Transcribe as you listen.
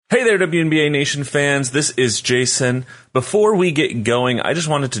Hey there, WNBA Nation fans. This is Jason. Before we get going, I just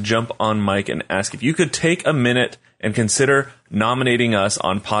wanted to jump on mic and ask if you could take a minute and consider nominating us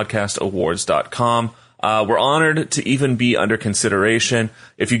on podcastawards.com. We're honored to even be under consideration.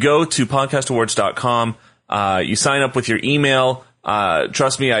 If you go to podcastawards.com, you sign up with your email.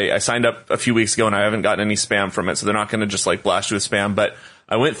 Trust me, I signed up a few weeks ago and I haven't gotten any spam from it, so they're not going to just like blast you with spam. But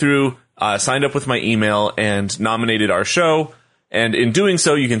I went through, signed up with my email and nominated our show. And in doing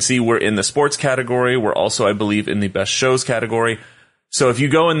so, you can see we're in the sports category. We're also, I believe, in the best shows category. So if you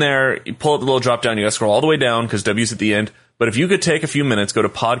go in there, you pull up the little drop down, you gotta scroll all the way down because W's at the end. But if you could take a few minutes, go to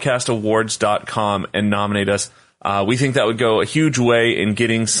podcastawards.com and nominate us. We think that would go a huge way in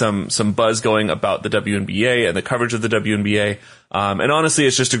getting some buzz going about the WNBA and the coverage of the WNBA. And honestly,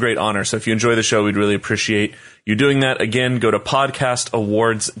 it's just a great honor. So if you enjoy the show, we'd really appreciate you doing that. Again, go to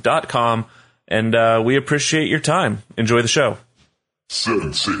podcastawards.com and we appreciate your time. Enjoy the show.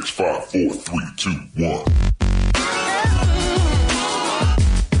 7, 6, 5, 4, 3, 2, 1.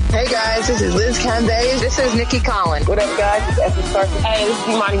 Hey guys, this is Liz Cambage. This is Nikki Collins. What up, guys? It's Esther Sarkis. Hey, this is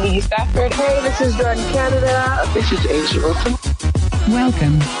Imani Media Stafford. Hey, this is Jordan Canada. This is Asia Wilson.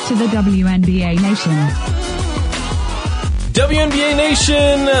 Welcome to the WNBA Nation. WNBA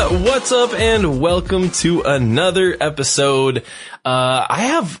Nation, what's up, and welcome to another episode. I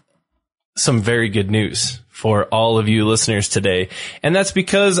have some very good news for all of you listeners today, and that's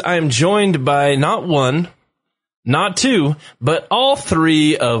because I'm joined by not one, not two, but all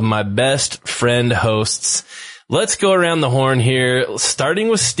three of my best friend hosts. Let's go around the horn here, starting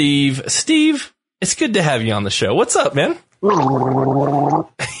with Steve. Steve, it's good to have you on the show. What's up, man?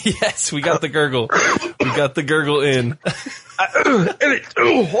 Yes, we got the gurgle. We got the gurgle in.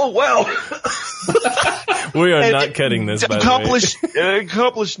 Oh, wow. We are not cutting this, by the way.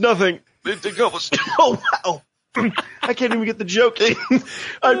 Accomplished nothing. Oh, wow. I can't even get the joke in.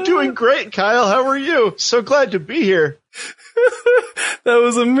 I'm doing great, Kyle. How are you? So glad to be here. That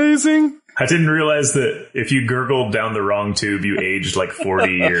was amazing. I didn't realize that if you gurgled down the wrong tube, you aged like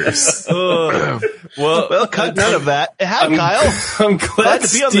 40 years. Well, cut none of that. Hi, Kyle. I'm glad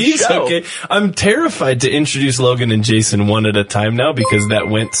to be on the show. Okay. I'm terrified to introduce Logan and Jason one at a time now because that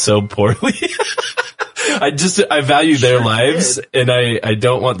went so poorly. I value their lives and I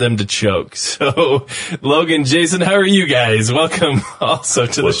don't want them to choke. So, Logan, Jason, how are you guys? Welcome also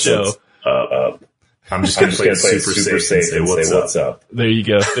to the show. I'm just going to play it super safe and say what's up. There you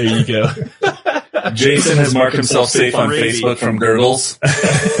go. Jason has marked himself safe on Facebook from gurgles.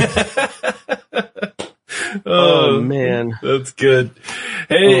 Oh man, that's good.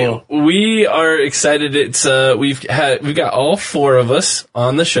 Hey, we are excited. It's we've got all four of us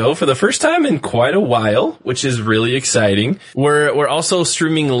on the show for the first time in quite a while, which is really exciting. We're also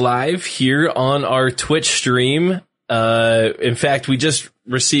streaming live here on our Twitch stream. In fact, we just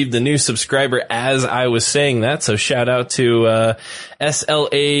received the new subscriber as I was saying that. So shout out to,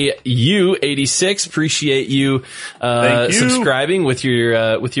 SLAU86. Appreciate you, subscribing with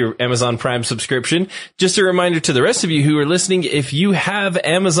your Amazon Prime subscription. Just a reminder to the rest of you who are listening, if you have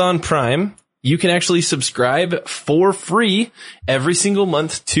Amazon Prime, you can actually subscribe for free every single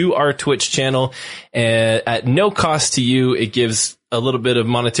month to our Twitch channel at no cost to you. It gives a little bit of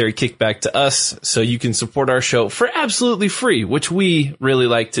monetary kickback to us so you can support our show for absolutely free, which we really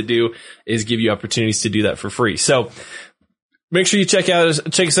like to do, is give you opportunities to do that for free. So make sure you check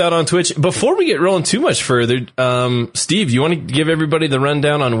us out on Twitch. Before we get rolling too much further, Steve, you want to give everybody the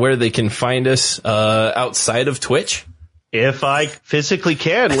rundown on where they can find us outside of Twitch? If I physically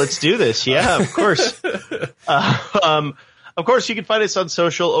can, let's do this. Yeah, of course. Of course, you can find us on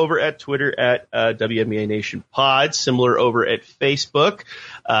social over at Twitter at WNBA Nation Pod, similar over at Facebook.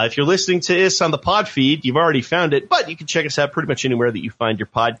 If you're listening to us on the pod feed, you've already found it, but you can check us out pretty much anywhere that you find your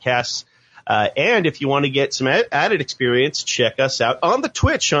podcasts. And if you want to get some added experience, check us out on the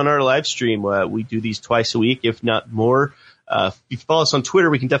Twitch on our live stream. We do these twice a week, if not more. If you follow us on Twitter,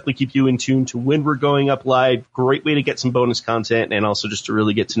 we can definitely keep you in tune to when we're going up live. Great way to get some bonus content and also just to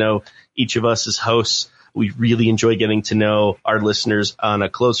really get to know each of us as hosts. We really enjoy getting to know our listeners on a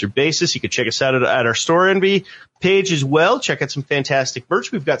closer basis. You can check us out at our Store Envy page as well. Check out some fantastic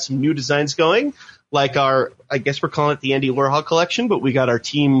merch. We've got some new designs going, like our, I guess we're calling it the Andy Warhol collection, but we got our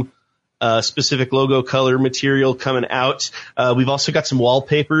team specific logo color material coming out. We've also got some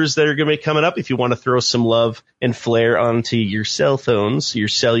wallpapers that are going to be coming up if you want to throw some love and flair onto your cell phones, your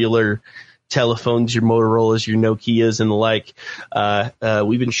cellular telephones, your Motorola's, your Nokias, and the like.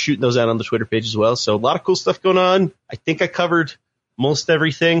 We've been shooting those out on the Twitter page as well. So a lot of cool stuff going on. I think I covered most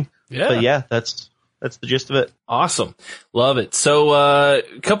everything. Yeah. But yeah, that's That's the gist of it. Awesome. Love it. So, a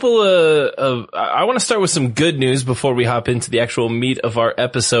couple I want to start with some good news before we hop into the actual meat of our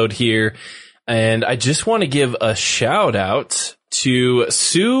episode here. And I just want to give a shout out to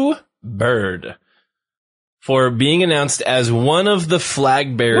Sue Bird for being announced as one of the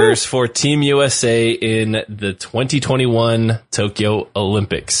flag bearers for Team USA in the 2021 Tokyo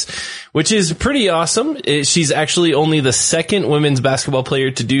Olympics, which is pretty awesome. She's actually only the second women's basketball player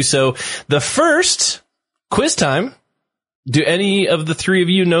to do so. The first, quiz time. Do any of the three of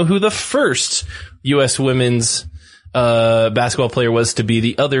you know who the first U.S. women's basketball player was to be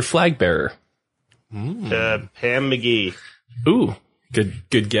the other flag bearer? Pam McGee. Ooh,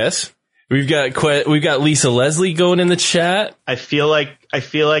 good guess. We've got Lisa Leslie going in the chat. I feel like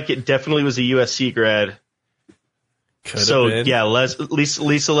it definitely was a USC grad. So yeah,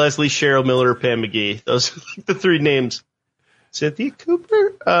 Lisa Leslie, Cheryl Miller, Pam McGee. Those are the three names. Cynthia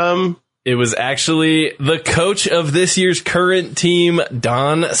Cooper. It was actually the coach of this year's current team,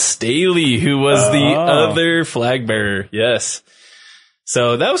 Don Staley, who was the other flag bearer. Yes.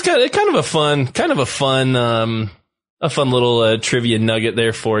 So that was kind of a fun little trivia nugget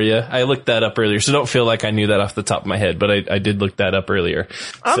there for you. I looked that up earlier, so don't feel like I knew that off the top of my head, but I did look that up earlier.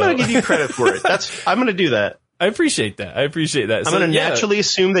 I'm going to give you credit for it. I'm going to do that. I appreciate that. I'm going to naturally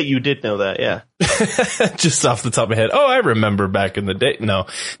assume that you did know that, yeah. Just off the top of my head. Oh, I remember back in the day. No.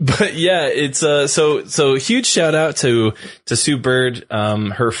 But yeah, it's so huge shout out to Sue Bird,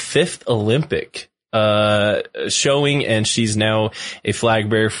 her fifth Olympic showing, and she's now a flag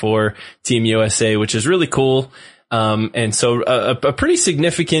bearer for Team USA, which is really cool. And so a pretty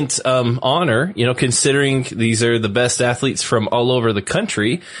significant honor, considering these are the best athletes from all over the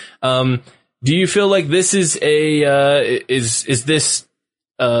country. Do you feel like this is a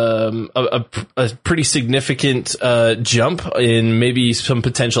pretty significant jump in maybe some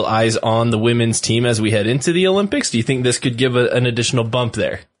potential eyes on the women's team as we head into the Olympics? Do you think this could give an additional bump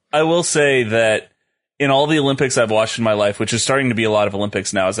there? I will say that in all the Olympics I've watched in my life, which is starting to be a lot of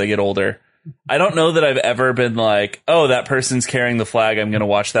Olympics now as I get older, I don't know that I've ever been like, oh, that person's carrying the flag, I'm going to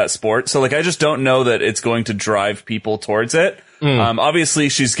watch that sport. So like, I just don't know that it's going to drive people towards it. Obviously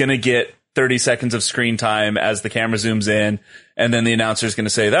she's going to get 30 seconds of screen time as the camera zooms in, and then the announcer's going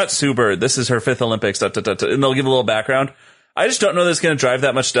to say, that's Sue Bird, this is her fifth Olympics, and they'll give a little background. I just don't know that it's going to drive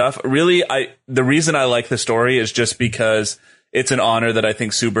that much stuff. Really, the reason I like the story is just because it's an honor that I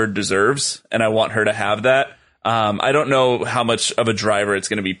think Sue Bird deserves, and I want her to have that. I don't know how much of a driver it's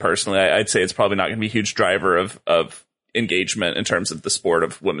going to be personally. I'd say it's probably not going to be a huge driver of engagement in terms of the sport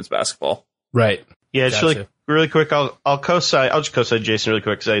of women's basketball. Right. Yeah, it's really quick. I'll just co-sign Jason really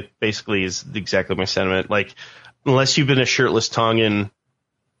quick because basically is exactly my sentiment. Like, unless you've been a shirtless Tongan,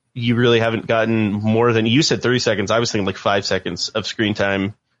 you really haven't gotten more than, you said 30 seconds. I was thinking like 5 seconds of screen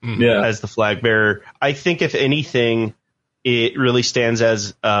time as the flag bearer. I think if anything, it really stands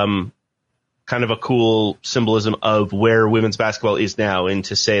as kind of a cool symbolism of where women's basketball is now, and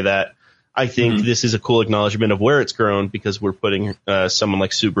to say that I think this is a cool acknowledgement of where it's grown because we're putting someone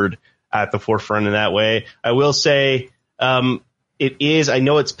like Sue Bird at the forefront in that way. I will say it is, I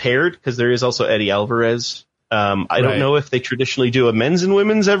know it's paired because there is also Eddie Alvarez. I don't know if they traditionally do a men's and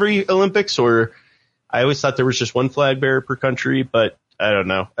women's every Olympics, or I always thought there was just one flag bearer per country, but I don't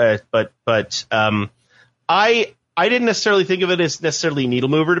know. I didn't necessarily think of it as necessarily a needle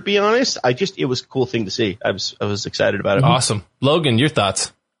mover, to be honest. It was a cool thing to see. I was excited about it. Awesome. Logan, your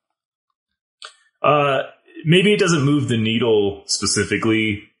thoughts? Maybe it doesn't move the needle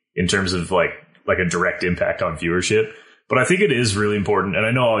specifically in terms of like a direct impact on viewership, but I think it is really important. And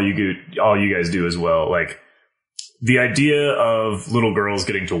I know all you guys do as well. Like, the idea of little girls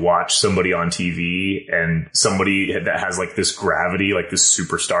getting to watch somebody on TV and somebody that has like this gravity, like this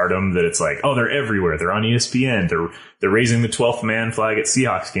superstardom, that it's like, oh, they're everywhere. They're on ESPN. They're raising the 12th man flag at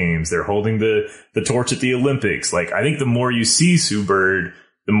Seahawks games. They're holding the torch at the Olympics. Like, I think the more you see Sue Bird,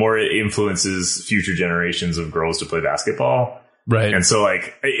 the more it influences future generations of girls to play basketball. Right. And so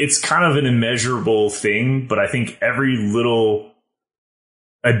like, it's kind of an immeasurable thing, but I think every little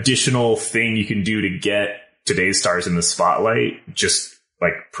additional thing you can do to get today's stars in the spotlight just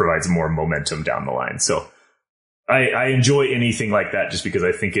like provides more momentum down the line. So I enjoy anything like that just because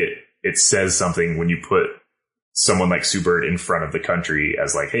I think it says something when you put someone like Sue Bird in front of the country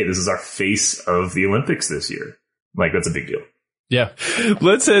as like, hey, this is our face of the Olympics this year. Like, that's a big deal. Yeah.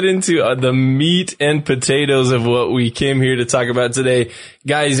 Let's head into the meat and potatoes of what we came here to talk about today.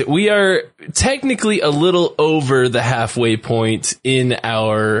 Guys, we are technically a little over the halfway point in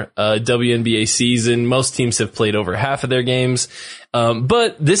our WNBA season. Most teams have played over half of their games.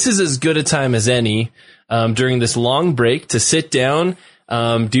 But this is as good a time as any during this long break to sit down,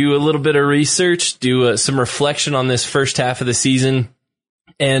 do a little bit of research, do some reflection on this first half of the season,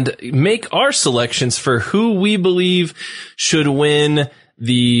 and make our selections for who we believe should win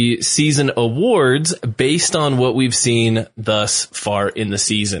the season awards based on what we've seen thus far in the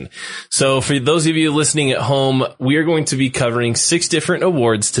season. So for those of you listening at home, we are going to be covering 6 different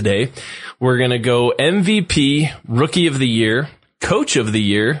awards today. We're going to go MVP, Rookie of the Year, Coach of the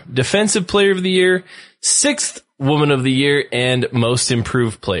Year, Defensive Player of the Year, 6th Woman of the Year, and Most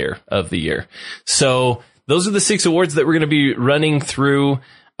Improved Player of the Year. So those are the 6 awards that we're going to be running through,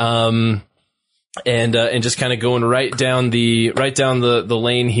 and just kind of going right down the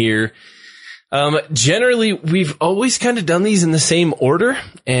lane here. Generally, we've always kind of done these in the same order,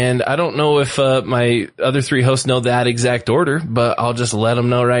 and I don't know if my other 3 hosts know that exact order, but I'll just let them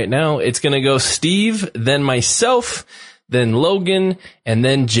know right now. It's going to go Steve, then myself, then Logan, and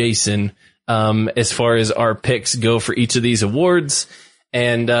then Jason, as far as our picks go for each of these awards.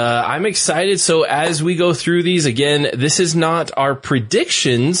 And I'm excited. So as we go through these, again, this is not our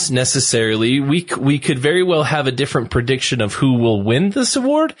predictions necessarily. We could very well have a different prediction of who will win this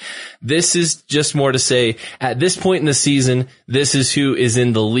award. This is just more to say, at this point in the season, this is who is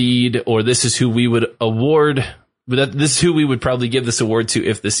in the lead, or this is who we would award. This is who we would probably give this award to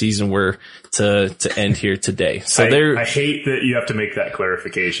if the season were to end here today. So I hate that you have to make that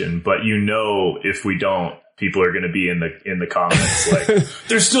clarification, but if we don't, people are going to be in the comments like,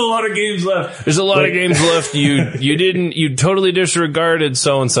 there's still a lot of games left. There's a lot of games left. You totally disregarded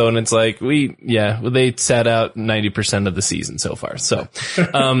so-and-so. And it's like, they sat out 90% of the season so far. So,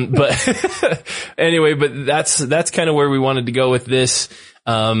 but anyway, but that's kind of where we wanted to go with this.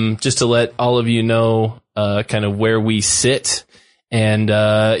 Just to let all of you know, kind of where we sit. And,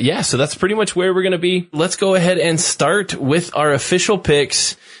 so that's pretty much where we're going to be. Let's go ahead and start with our official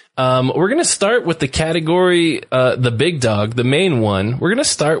picks. We're going to start with the category, the big dog, the main one. We're going to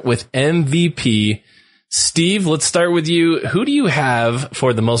start with MVP. Steve, let's start with you. Who do you have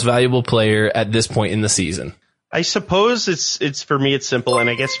for the most valuable player at this point in the season? I suppose it's for me, it's simple. And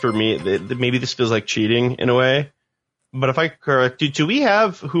I guess for me, maybe this feels like cheating in a way. But if I correct, do we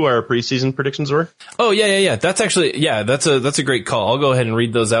have who our preseason predictions were? Oh, yeah. That's actually, that's a great call. I'll go ahead and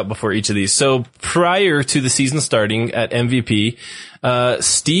read those out before each of these. So prior to the season starting at MVP,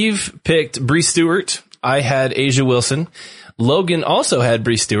 Steve picked Bree Stewart. I had Asia Wilson. Logan also had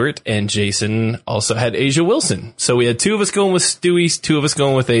Bree Stewart, and Jason also had Asia Wilson. So we had 2 of us going with Stewie, 2 of us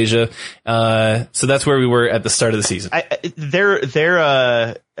going with Asia. So that's where we were at the start of the season.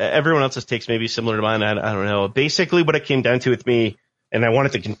 Everyone else's takes may be similar to mine. I don't know. Basically, what it came down to with me, and I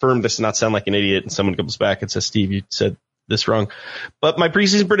wanted to confirm this and not sound like an idiot, and someone comes back and says, Steve, you said this wrong. But my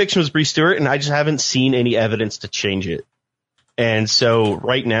preseason prediction was Bree Stewart, and I just haven't seen any evidence to change it. And so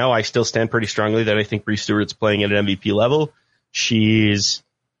right now, I still stand pretty strongly that I think Bree Stewart's playing at an MVP level. She's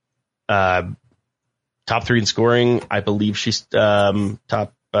top 3 in scoring. I believe she's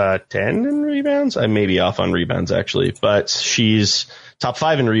top 10 in rebounds. I may be off on rebounds, actually, but she's top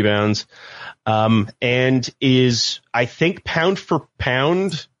 5 in rebounds, and is, I think, pound for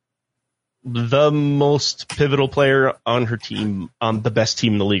pound, the most pivotal player on her team, the best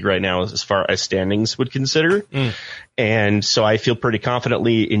team in the league right now, as far as standings would consider. And so I feel pretty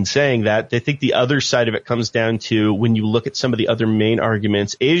confidently in saying that. I think the other side of it comes down to when you look at some of the other main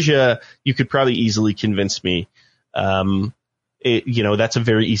arguments. Asia, you could probably easily convince me. That's a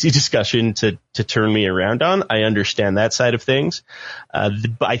very easy discussion to turn me around on. I understand that side of things.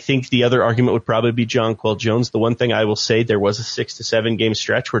 I think the other argument would probably be Jonquel Jones. The one thing I will say, there was a 6 to 7 game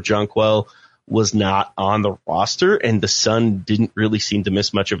stretch where Jonquel was not on the roster, and the Sun didn't really seem to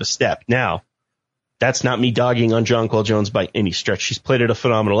miss much of a step. Now, that's not me dogging on Jonquel Jones by any stretch. She's played at a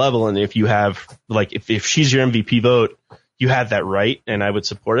phenomenal level, and if you have, if she's your MVP vote, you have that right, and I would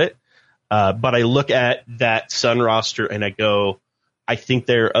support it. But I look at that Sun roster and I go, I think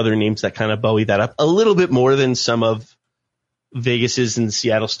there are other names that kind of buoy that up a little bit more than some of Vegas's and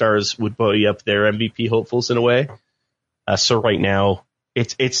Seattle Stars would buoy up their MVP hopefuls in a way. So right now,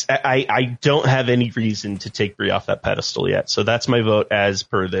 I don't have any reason to take Bree off that pedestal yet. So that's my vote as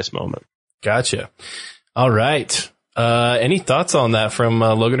per this moment. Gotcha. All right. Any thoughts on that from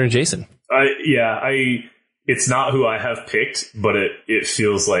Logan or Jason? It's not who I have picked, but it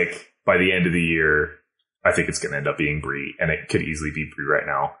feels like by the end of the year, I think it's going to end up being Bree, and it could easily be Bree right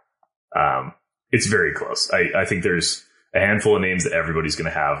now. It's very close. I think there's a handful of names that everybody's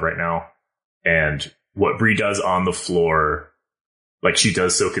going to have right now, and what Bree does on the floor, like she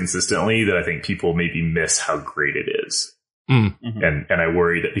does so consistently, that I think people maybe miss how great it is. Mm-hmm. And I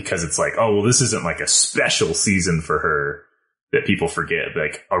worry that because it's like, oh, well, this isn't like a special season for her, that people forget,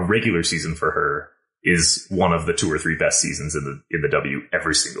 like a regular season for her is one of the 2 or 3 best seasons in the W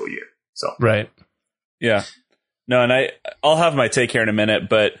every single year. So right. Yeah. No, and I'll have my take here in a minute,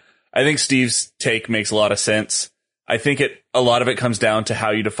 but I think Steve's take makes a lot of sense. I think a lot of it comes down to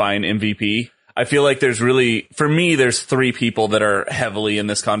how you define MVP. I feel like there's 3 people that are heavily in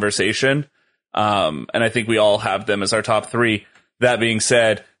this conversation. And I think we all have them as our top 3. That being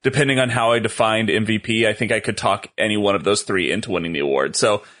said, depending on how I defined MVP, I think I could talk any one of those 3 into winning the award.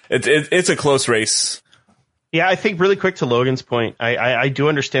 So it's a close race. Yeah, I think really quick to Logan's point, I do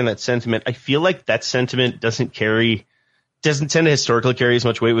understand that sentiment. I feel like that sentiment doesn't tend to historically carry as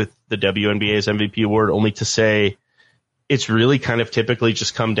much weight with the WNBA's MVP award, only to say it's really kind of typically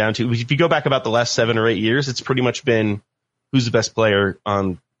just come down to, if you go back about the last 7 or 8 years, it's pretty much been who's the best player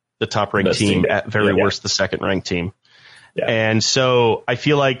on the top ranked team, at very worst, the second ranked team. Yeah. And so I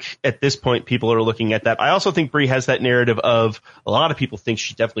feel like at this point, people are looking at that. I also think Bree has that narrative of a lot of people think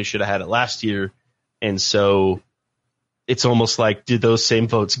she definitely should have had it last year. And so it's almost like, did those same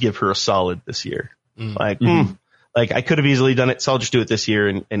votes give her a solid this year? Like I could have easily done it, so I'll just do it this year.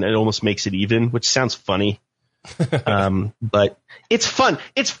 And it almost makes it even, which sounds funny. But it's fun.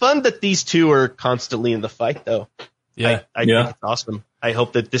 It's fun that these two are constantly in the fight, though. Yeah. I think it's awesome. I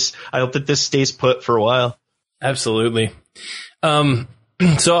hope that this stays put for a while. Absolutely.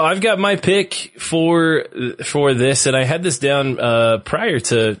 So I've got my pick for this, and I had this down prior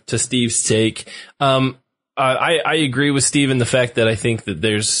to Steve's take. I agree with Steve in the fact that I think that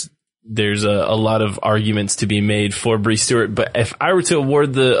there's a lot of arguments to be made for Bree Stewart, but if I were to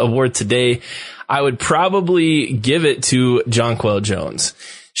award the award today, I would probably give it to Jonquel Jones.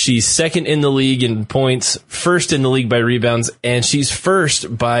 She's second in the league in points, first in the league by rebounds, and she's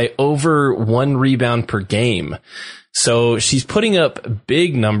first by over 1 rebound per game. So she's putting up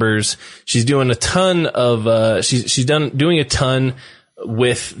big numbers. She's doing a ton of, doing a ton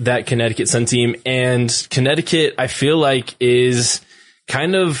with that Connecticut Sun team, and Connecticut, I feel like, is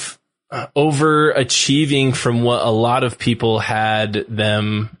kind of overachieving from what a lot of people had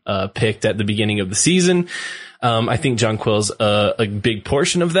them picked at the beginning of the season. I think Jonquel's a big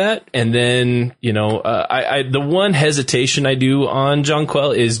portion of that. And then, the one hesitation I do on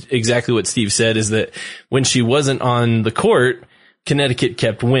Jonquel is exactly what Steve said, is that when she wasn't on the court, Connecticut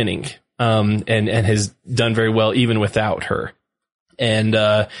kept winning, and has done very well even without her. And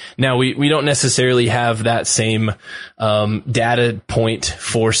now we don't necessarily have that same data point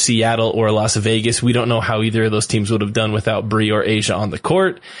for Seattle or Las Vegas. We don't know how either of those teams would have done without Bree or Asia on the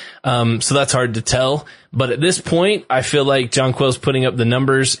court. So that's hard to tell. But at this point, I feel like Jonquel's putting up the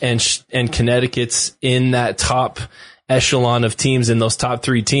numbers, and Connecticut's in that top echelon of teams, in those top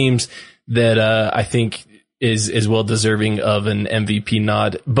 3 teams that I think is well deserving of an MVP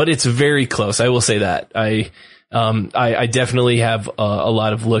nod. But it's very close. I will say that. I definitely have a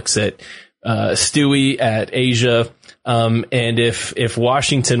lot of looks at Stewie, at Asia, and if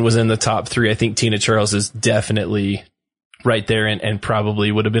Washington was in the top 3, I think Tina Charles is definitely right there, and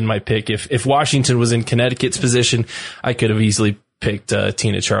probably would have been my pick. If Washington was in Connecticut's position, I could have easily picked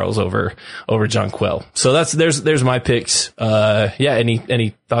Tina Charles over Jonquel. So there's my picks.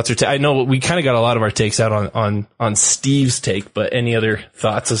 Any thoughts or I know we kind of got a lot of our takes out on Steve's take, but any other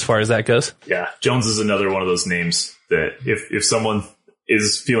thoughts as far as that goes? Yeah, Jones is another one of those names that if someone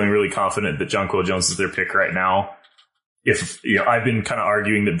is feeling really confident that Jonquel Jones is their pick right now, I've been kind of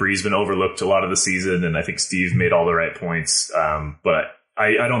arguing that Bree's been overlooked a lot of the season, and I think Steve made all the right points. But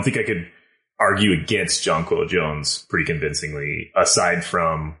I don't think I could argue against Jonquel Jones pretty convincingly, aside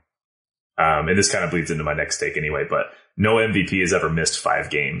from, and this kind of bleeds into my next take anyway, but no MVP has ever missed 5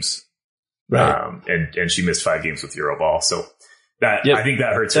 games. Right. And she missed 5 games with Euroball. So that, I think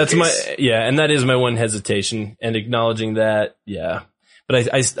that hurts. That's and that is my one hesitation, and acknowledging that. Yeah.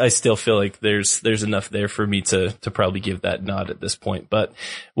 But I still feel like there's enough there for me to probably give that nod at this point, but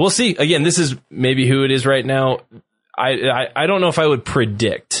we'll see. Again, this is maybe who it is right now. I don't know if I would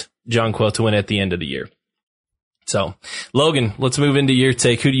predict Jonquel to win at the end of the year. So, Logan, let's move into your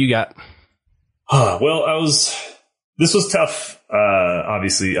take. Who do you got? Well, this was tough.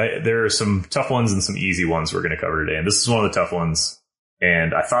 Obviously, there are some tough ones and some easy ones we're going to cover today, and this is one of the tough ones.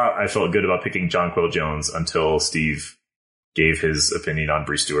 And I thought I felt good about picking Jonquel Jones until Steve gave his opinion on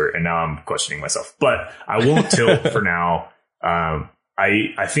Bree Stewart, and now I'm questioning myself. But I won't tilt for now.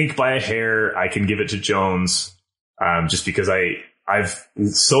 I think by a hair I can give it to Jones, just because I've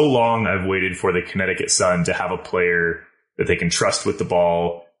waited for the Connecticut Sun to have a player that they can trust with the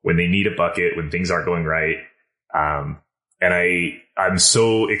ball when they need a bucket, when things aren't going right. And I'm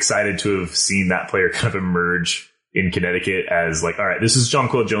so excited to have seen that player kind of emerge in Connecticut as like, all right, this is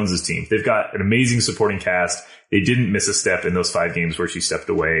Jonquel Jones's team. They've got an amazing supporting cast. They didn't miss a step in those 5 games where she stepped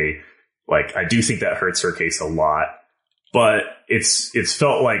away Like, I do think that hurts her case a lot, but it's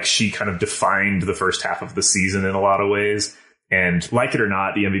felt like she kind of defined the first half of the season in a lot of ways. And like it or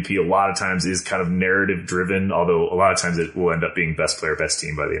not, the MVP a lot of times is kind of narrative driven, although a lot of times it will end up being best player, best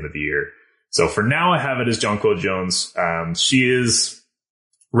team by the end of the year. So for now, I have it as Jonquel Jones. She is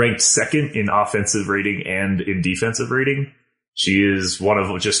ranked second in offensive rating and in defensive rating. She is one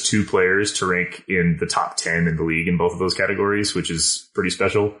of just 2 players to rank in the top 10 in the league in both of those categories, which is pretty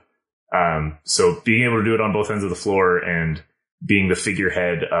special. So being able to do it on both ends of the floor and being the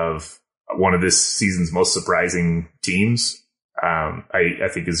figurehead of one of this season's most surprising teams, I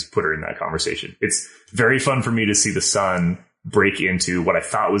think has put her in that conversation. It's very fun for me to see the Sun break into what I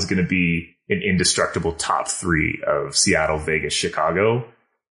thought was going to be an indestructible top 3 of Seattle, Vegas, Chicago,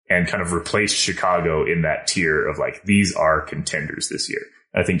 and kind of replace Chicago in that tier of like, these are contenders this year.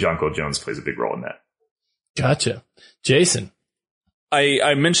 I think Jonquel Jones plays a big role in that. Gotcha. Jason.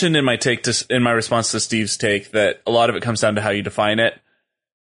 I mentioned in my response to Steve's take that a lot of it comes down to how you define it.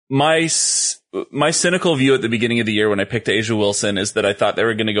 My cynical view at the beginning of the year when I picked A'ja Wilson is that I thought they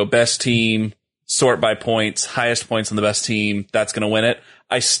were going to go best team, sort by points, highest points on the best team. That's going to win it.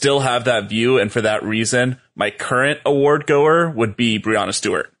 I still have that view. And for that reason, my current award goer would be Breanna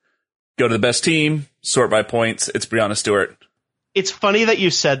Stewart. Go to the best team, sort by points. It's Breanna Stewart. It's funny that you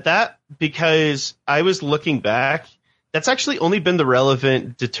said that because I was looking back. That's actually only been the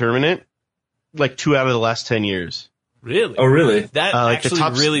relevant determinant like 2 out of the last 10 years. Really? Oh, really? That actually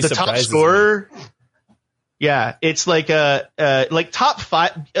really surprises top scorer. me. Yeah, it's like like top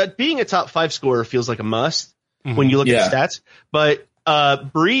 5. Being a top 5 scorer feels like a must when you look at the stats. But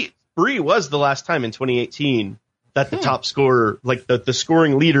Bree was the last time in 2018 that the top scorer, like the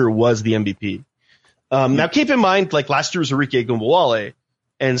scoring leader, was the MVP. Now keep in mind, like last year was Arike Ogunbowale,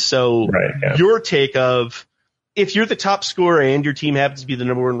 and so your take of if you're the top scorer and your team happens to be the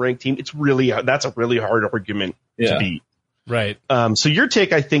number 1 ranked team, that's a really hard argument to beat. Right. So your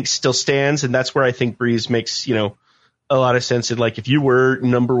take, I think, still stands, and that's where I think Breeze makes, a lot of sense. And like, if you were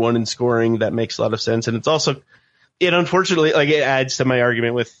number 1 in scoring, that makes a lot of sense. And it's also, it unfortunately, like, it adds to my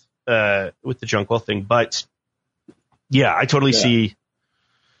argument with the Jonquel thing. But yeah, I totally see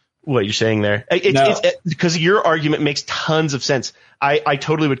what you're saying there. Because your argument makes tons of sense. I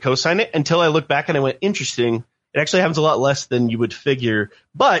totally would co-sign it until I look back and I went, interesting. It actually happens a lot less than you would figure,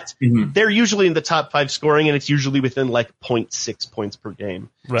 but they're usually in the top 5 scoring, and it's usually within like 0.6 points per game.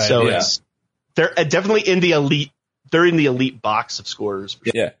 Right. So they're definitely in the elite. They're in the elite box of scorers.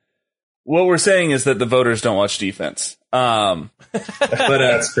 Yeah. What we're saying is that the voters don't watch defense. But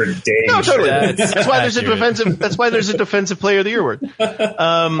that's pretty dangerous. No, totally. That's why there's a defensive. That's why there's a defensive player of the year award. They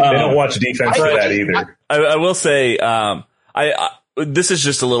don't watch defense for that either. I will say, this is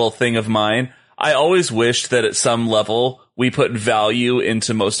just a little thing of mine. I always wished that at some level we put value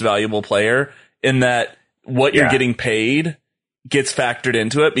into most valuable player, in that what you're getting paid gets factored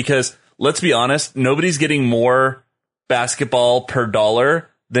into it, because let's be honest, nobody's getting more basketball per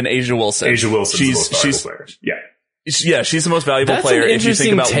dollar than A'ja Wilson. A'ja Wilson's the most valuable player. Yeah, she's the most valuable player if you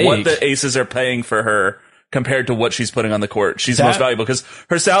think about what the Aces are paying for her compared to what she's putting on the court. She's the most valuable because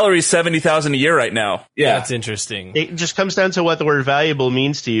her salary is $70,000 a year right now. Yeah, that's interesting. It just comes down to what the word valuable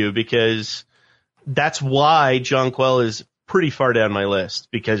means to you, because that's why Jonquel is pretty far down my list,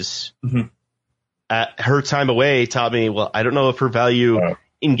 because her time away taught me, well, I don't know if her value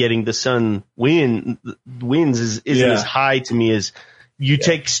in getting the Sun wins isn't as high to me as you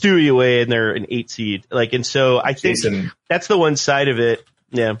take Stewie away and they're an 8 seed. Like, and so I think that's the one side of it.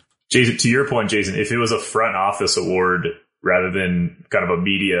 Yeah. Jason, to your point, Jason, if it was a front office award rather than kind of a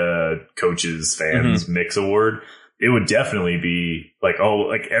media coaches fans mix award, it would definitely be like,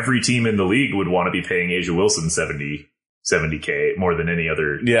 every team in the league would want to be paying A'ja Wilson $70K more than any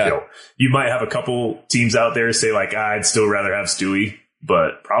other. Yeah. You might have a couple teams out there say like, I'd still rather have Stewie,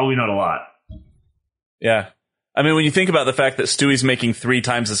 but probably not a lot. Yeah. I mean, when you think about the fact that Stewie's making 3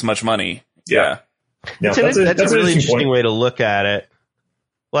 times as much money. Yeah. That's a really interesting way to look at it.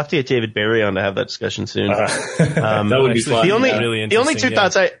 We'll have to get David Barry on to have that discussion soon. That would be fun. The only 2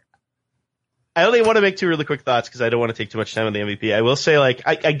 thoughts I only want to make 2 really quick thoughts because I don't want to take too much time on the MVP. I will say, like,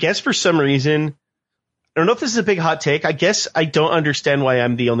 I guess for some reason, I don't know if this is a big hot take. I guess I don't understand why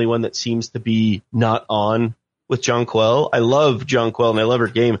I'm the only one that seems to be not on with Jonquel. I love Jonquel and I love her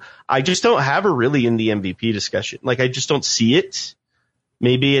game. I just don't have her really in the MVP discussion. Like, I just don't see it.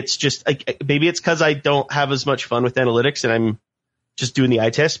 Maybe it's just maybe it's because I don't have as much fun with analytics and I'm just doing the eye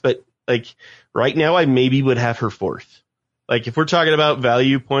test. But like right now, I maybe would have her 4th. Like, if we're talking about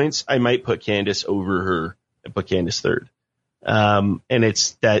value points, I might put Candace over her and put Candace 3rd. And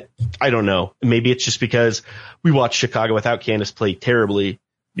it's that, I don't know. Maybe it's just because we watched Chicago without Candace play terribly.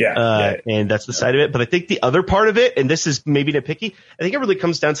 And that's the side of it. But I think the other part of it, and this is maybe nitpicky, I think it really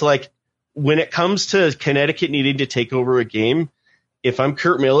comes down to like when it comes to Connecticut needing to take over a game, if I'm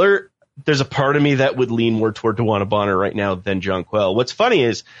Kurt Miller, there's a part of me that would lean more toward DeWanna Bonner right now than Jonquel. What's funny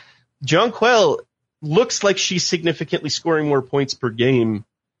is Jonquel looks like she's significantly scoring more points per game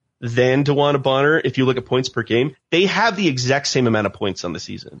than DeWanna Bonner. If you look at points per game, they have the exact same amount of points on the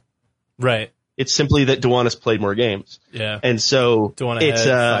season. Right. It's simply that DeWanna's played more games. Yeah. And so DeWanna it's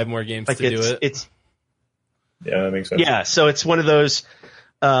had 5 more games like to do it. Yeah, that makes sense. Yeah. So it's one of those,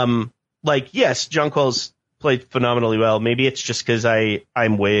 yes, Jonquel's played phenomenally well. Maybe it's just because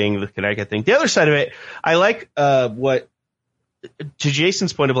I'm weighing the Connecticut thing. The other side of it, I like what to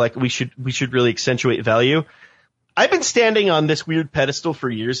Jason's point of like we should really accentuate value. I've been standing on this weird pedestal for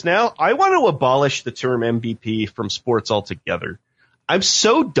years now. I want to abolish the term MVP from sports altogether. I'm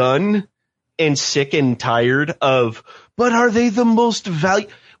so done and sick and tired of, but are they the most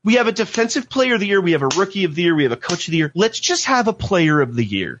valuable? We have a defensive player of the year. We have a rookie of the year. We have a coach of the year. Let's just have a player of the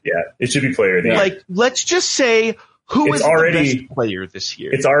year. Yeah, it should be player of the year. Like, let's just say who is the best player this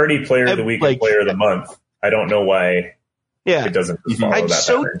year. It's already player of the week and player of the month. I don't know why it doesn't follow I'm that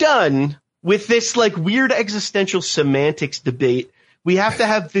so pattern. done with this like weird existential semantics debate. We have to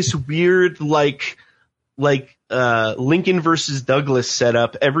have this weird like Lincoln versus Douglas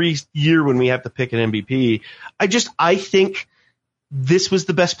setup every year when we have to pick an MVP. I think this was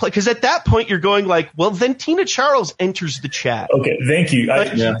the best play, because at that point you're going like, well, then Tina Charles enters the chat. Okay, thank you.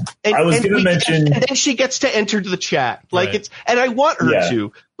 I was going to mention, and then she gets to enter the chat. Like Right. and I want her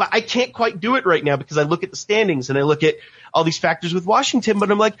to, but I can't quite do it right now because I look at the standings and I look at all these factors with Washington,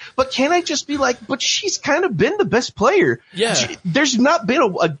 but I'm like, but can I just be like, but she's kind of been the best player. Yeah. There's not been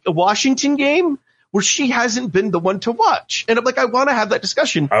a Washington game where she hasn't been the one to watch. And I'm like, I want to have that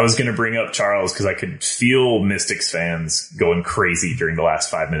discussion. I was going to bring up Charles because I could feel Mystics fans going crazy during the last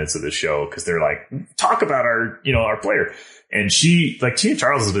 5 minutes of the show because they're like, talk about our player. And Tina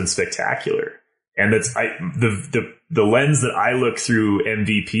Charles has been spectacular. And that's the lens that I look through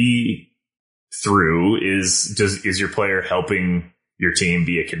MVP through is your player helping your team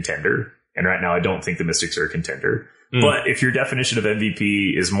be a contender? And right now I don't think the Mystics are a contender. But if your definition of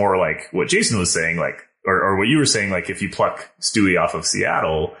MVP is more like what Jason was saying, like, or what you were saying, like if you pluck Stewie off of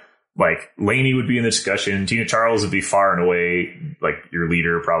Seattle, like Laney would be in the discussion. Tina Charles would be far and away like your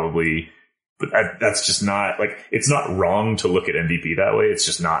leader probably. But that's just not like, it's not wrong to look at MVP that way. It's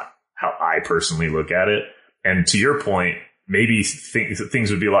just not how I personally look at it. And to your point, maybe things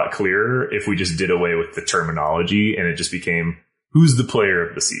would be a lot clearer if we just did away with the terminology and it just became who's the player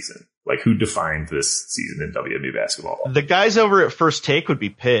of the season. Like, who defined this season in WNBA basketball? The guys over at First Take would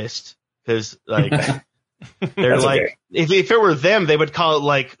be pissed because, like, they're like, okay. if it were them, they would call it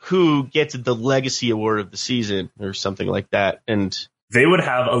like who gets the legacy award of the season or something like that. And they would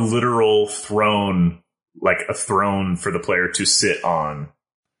have a literal throne, like a throne for the player to sit on,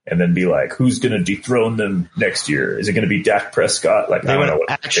 and then be like, who's going to dethrone them next year? Is it going to be Dak Prescott? Like, they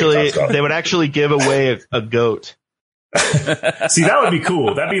would actually give away a goat. See, that would be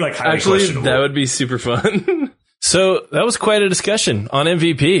cool. That'd be like highly questionable. That would be super fun. So that was quite a discussion on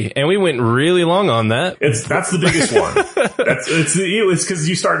MVP, and we went really long on that. That's the biggest one. It's because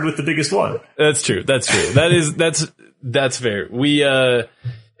you started with the biggest one. That's true. That's fair. We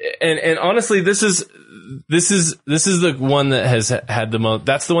and honestly, this is the one that has had the most.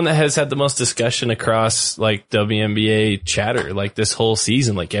 That's the one that has had the most discussion across like WNBA chatter, like this whole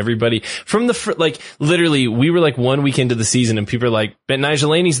season. Like everybody from like literally, we were like 1 week into the season, and people are like, "Betnijah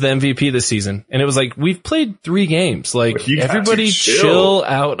Laney's the MVP this season," and it was like, we've played 3 games. Like everybody chill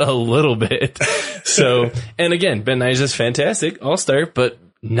out a little bit. So, and again, Betnijah's fantastic, all-star, but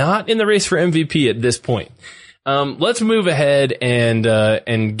not in the race for MVP at this point. Let's move ahead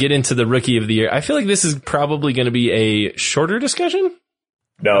and get into the rookie of the year. I feel like this is probably going to be a shorter discussion.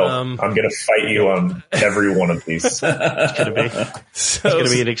 No, I'm going to fight you on every one of these. It's going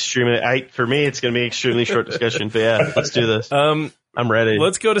to be an extremely, for me, it's going to be an extremely short discussion, but yeah, let's do this. I'm ready.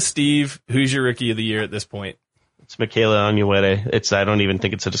 Let's go to Steve. Who's your rookie of the year at this point? It's Michaela Onwuede. I don't even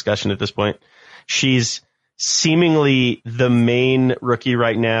think it's a discussion at this point. She's seemingly the main rookie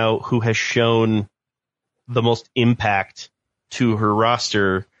right now who has shown the most impact to her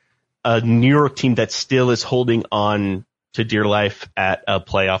roster, a New York team that still is holding on to dear life at a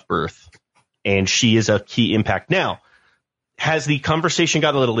playoff berth. And she is a key impact. Now, has the conversation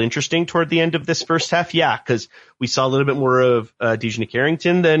gotten a little interesting toward the end of this first half? Yeah, because we saw a little bit more of Dejanay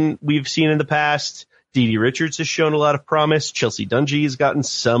Carrington than we've seen in the past. Dee Richards has shown a lot of promise. Chelsea Dungy has gotten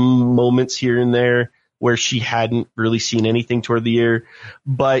some moments here and there where she hadn't really seen anything toward the year.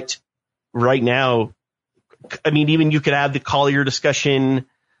 But right now, I mean, even you could have the Collier discussion.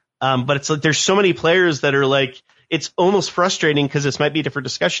 But it's like there's so many players that are like, it's almost frustrating because this might be a different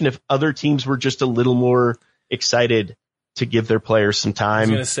discussion if other teams were just a little more excited to give their players some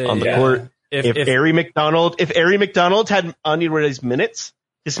time on the court. If Ari McDonald had Onion Wede's minutes,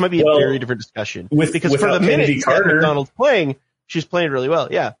 this might be a very different discussion. Because for the minutes that McDonald's playing, she's playing really well.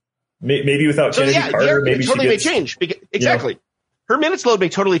 Yeah. Maybe without Kennedy Carter, maybe totally may change. Exactly. Her minutes load may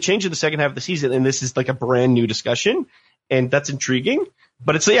totally change in the second half of the season, and this is like a brand new discussion, and that's intriguing.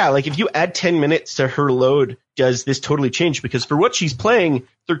 But it's, like if you add 10 minutes to her load, does this totally change? Because for what she's playing,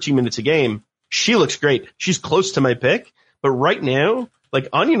 13 minutes a game, she looks great. She's close to my pick. But right now, like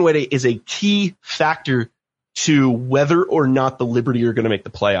Onion Wede is a key factor to whether or not the Liberty are going to make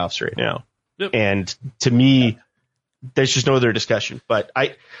the playoffs right now. Yep. And to me, there's just no other discussion. But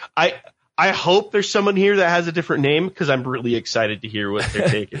I hope there's someone here that has a different name because I'm really excited to hear what their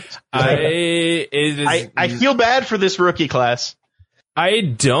take is. I feel bad for this rookie class. I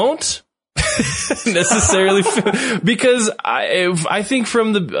don't necessarily because I think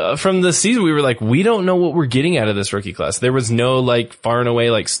from the season we were like, we don't know what we're getting out of this rookie class. There was no like far and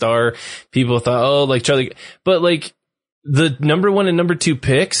away like star. People thought, oh, like Charlie, but like the number 1 and number 2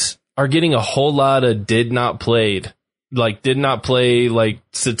 picks are getting a whole lot of did not play like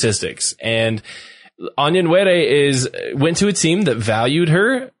statistics. And Onion Wede went to a team that valued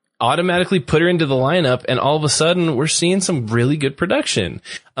her, automatically put her into the lineup, and all of a sudden we're seeing some really good production.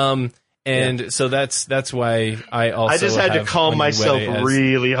 So that's why I just had to calm myself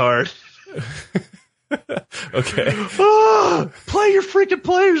really hard. Okay. Play your freaking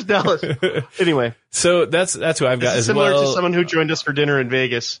players, Dallas. Anyway. So that's who I've got as similar well. To someone who joined us for dinner in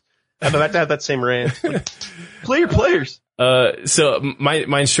Vegas. I'm about to have that same rant. Play your players. So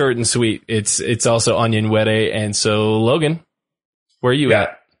mine's short and sweet. It's also Onion Wede. And so Logan, where are you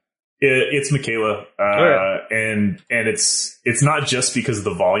at? It's Michaela. And it's not just because of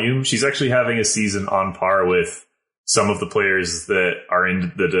the volume. She's actually having a season on par with some of the players that are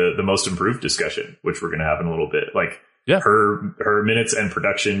in the most improved discussion, which we're going to have in a little bit. Like her minutes and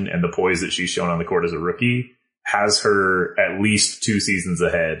production and the poise that she's shown on the court as a rookie has her at least 2 seasons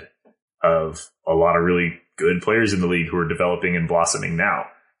ahead of a lot of really good players in the league who are developing and blossoming now.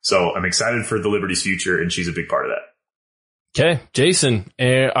 So I'm excited for the Liberty's future, and she's a big part of that. Okay, Jason,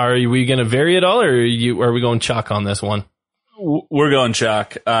 are we going to vary at all, or are we going chalk on this one? We're going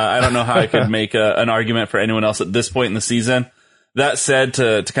chalk. I don't know how I could make an argument for anyone else at this point in the season. That said,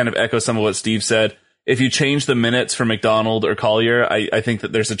 to kind of echo some of what Steve said, if you change the minutes for McDonald or Collier, I think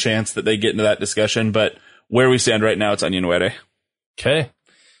that there's a chance that they get into that discussion. But where we stand right now, it's Onion Wede. Okay.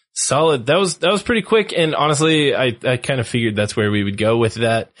 Solid. That was pretty quick. And honestly, I kind of figured that's where we would go with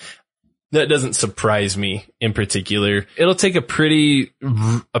that. That doesn't surprise me in particular. It'll take a pretty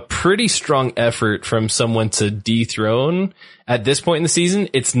strong effort from someone to dethrone at this point in the season.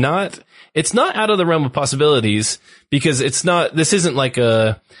 It's not out of the realm of possibilities because this isn't like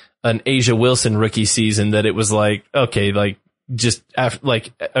an Asia Wilson rookie season that it was like, okay, like just after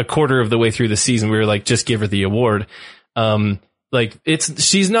like a quarter of the way through the season, we were like, just give her the award.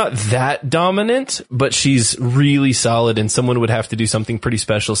 She's not that dominant, but she's really solid, and someone would have to do something pretty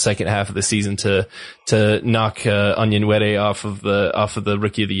special second half of the season to knock Onion Wede off of the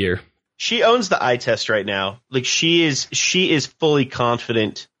rookie of the year. She owns the eye test right now. Like she is fully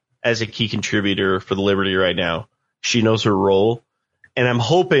confident as a key contributor for the Liberty right now. She knows her role. And I'm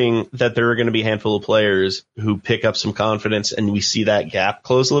hoping that there are going to be a handful of players who pick up some confidence and we see that gap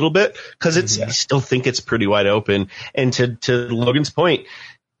close a little bit because I still think it's pretty wide open. And to Logan's point,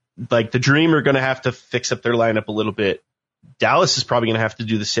 like the Dream are going to have to fix up their lineup a little bit. Dallas is probably going to have to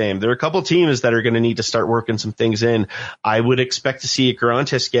do the same. There are a couple teams that are going to need to start working some things in. I would expect to see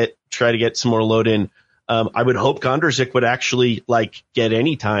Garantis try to get some more load in. I would hope Gondrzik would actually like get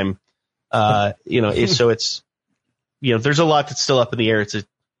any time. So it's, there's a lot that's still up in the air.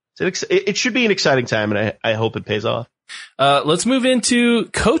 It should be an exciting time, and I hope it pays off. Let's move into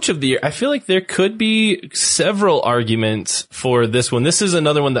Coach of the Year. I feel like there could be several arguments for this one. This is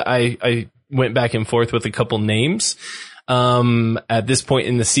another one that I went back and forth with a couple names. At this point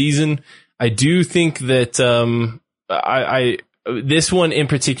in the season, I do think that this one in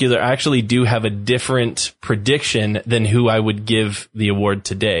particular, I actually do have a different prediction than who I would give the award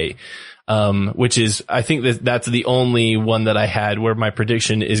today. Which is, I think that's the only one that I had where my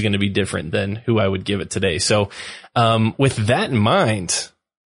prediction is going to be different than who I would give it today. So, with that in mind,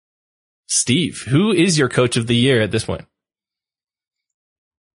 Steve, who is your Coach of the Year at this point?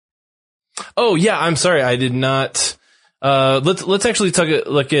 Oh yeah, I'm sorry. I did not Let's actually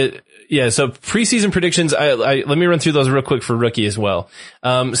look at so preseason predictions. Let me run through those real quick for rookie as well.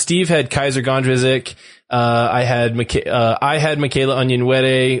 Steve had Kaiser Gondrezick. I had Michaela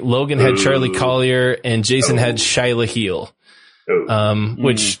Onyenwere. Logan had Charlie Collier, and Jason had Shyla Heel.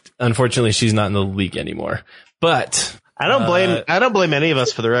 Which unfortunately she's not in the league anymore. But I don't blame any of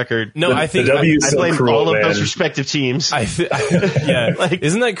us for the record. No, I think I blame all of those respective teams. Yeah, like,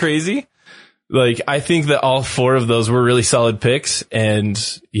 isn't that crazy? Like, I think that all 4 of those were really solid picks, and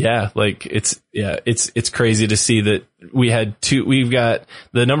it's crazy to see that we've got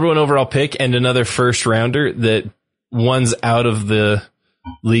the number 1 overall pick and another first rounder that one's out of the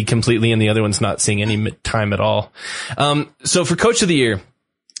league completely and the other one's not seeing any time at all. So for coach of the year,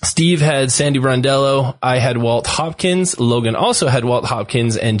 Steve had Sandy Brondello. I had Walt Hopkins. Logan also had Walt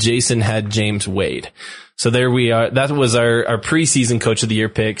Hopkins, and Jason had James Wade. So there we are. That was our preseason coach of the year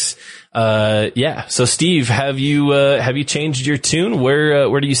picks. So Steve, have you changed your tune?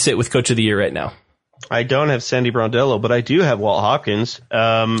 Where do you sit with coach of the year right now? I don't have Sandy Brondello, but I do have Walt Hopkins.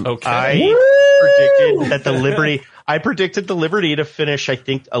 Okay. I predicted the Liberty to finish, I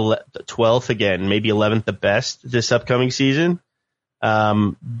think, 12th again, maybe 11th the best this upcoming season.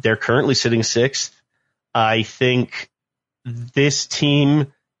 They're currently sitting 6th. I think this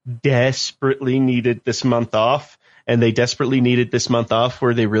team desperately needed this month off, and they desperately needed this month off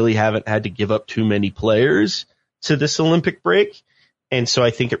where they really haven't had to give up too many players to this Olympic break. And so I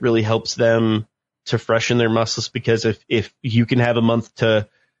think it really helps them to freshen their muscles, because if you can have a month to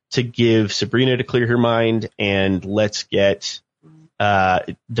give Sabrina to clear her mind, and let's get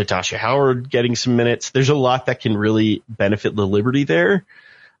Natasha Howard getting some minutes, there's a lot that can really benefit the Liberty there.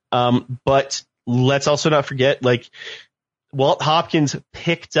 But let's also not forget, like, Walt Hopkins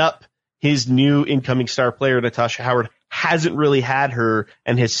picked up his new incoming star player, Natasha Howard, hasn't really had her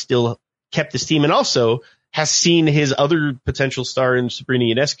and has still kept his team, and also has seen his other potential star in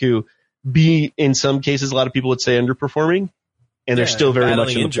Sabrina Ionescu be, in some cases, a lot of people would say underperforming, and they're still very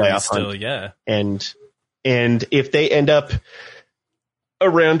much in the playoff hunt. Yeah. And if they end up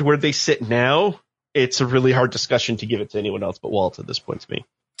around where they sit now, it's a really hard discussion to give it to anyone else but Walt at this point to me.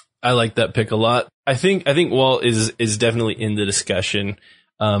 I like that pick a lot. I think Walt is definitely in the discussion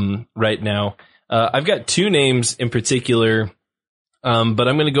right now. I've got 2 names in particular, but I'm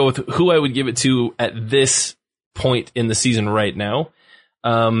going to go with who I would give it to at this point in the season right now.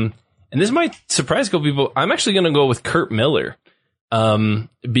 And this might surprise a couple people. I'm actually going to go with Kurt Miller,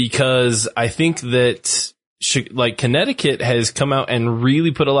 because I think that Connecticut has come out and really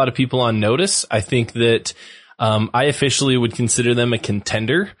put a lot of people on notice. I think that I officially would consider them a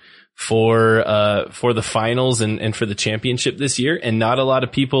contender for the finals and for the championship this year. And not a lot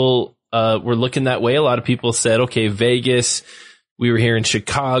of people were looking that way. A lot of people said, okay, Vegas. We were hearing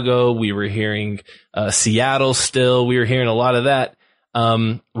Chicago. We were hearing Seattle still. We were hearing a lot of that.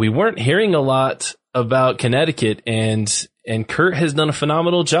 We weren't hearing a lot about Connecticut, and Kurt has done a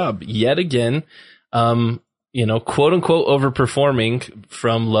phenomenal job yet again. Quote unquote overperforming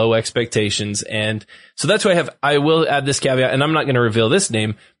from low expectations. And so that's why I will add this caveat, and I'm not going to reveal this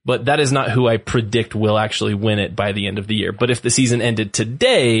name, but that is not who I predict will actually win it by the end of the year. But if the season ended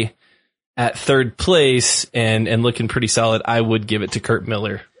today at 3rd place and looking pretty solid, I would give it to Kurt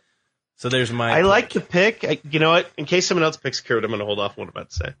Miller. So there's my pick. Like the pick. You know what? In case someone else picks Kurt, I'm going to hold off on what I'm about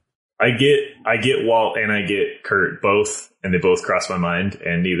to say. I get Walt and I get Kurt both, and they both cross my mind,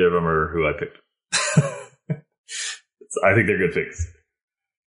 and neither of them are who I picked. I think they're good picks.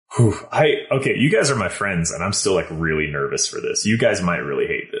 Okay, you guys are my friends, and I'm still really nervous for this. You guys might really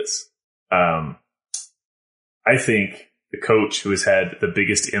hate this. I think the coach who has had the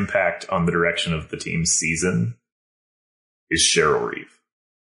biggest impact on the direction of the team's season is Cheryl Reeve.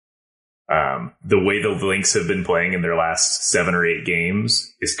 The way the Lynx have been playing in their last 7 or 8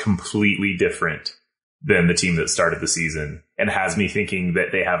 games is completely different than the team that started the season, and has me thinking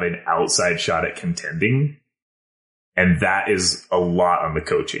that they have an outside shot at contending. And that is a lot on the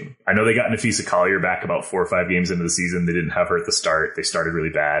coaching. I know they got Nafisa Collier back about 4 or 5 games into the season. They didn't have her at the start. They started really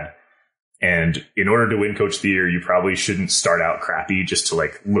bad. And in order to win Coach of the Year, you probably shouldn't start out crappy just to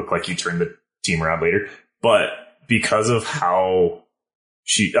look like you turned the team around later. But because of how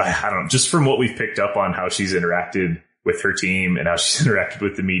I don't know, just from what we've picked up on how she's interacted with her team and how she's interacted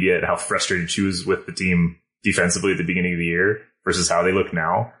with the media and how frustrated she was with the team defensively at the beginning of the year versus how they look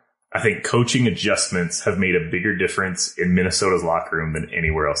now, I think coaching adjustments have made a bigger difference in Minnesota's locker room than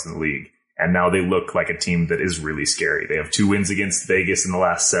anywhere else in the league. And now they look like a team that is really scary. They have 2 wins against Vegas in the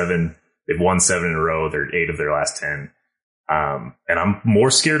last 7. They've won 7 in a row. They're 8 of their last 10. And I'm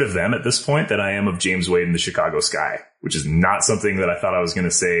more scared of them at this point than I am of James Wade and the Chicago Sky, which is not something that I thought I was going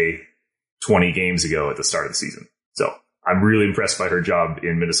to say 20 games ago at the start of the season. So I'm really impressed by her job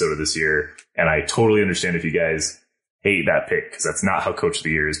in Minnesota this year. And I totally understand if you guys hate that pick, because that's not how Coach of the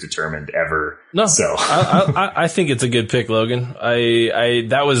Year is determined ever. No, so I think it's a good pick, Logan.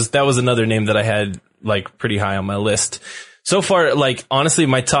 That was another name that I had like pretty high on my list. So far, like, honestly,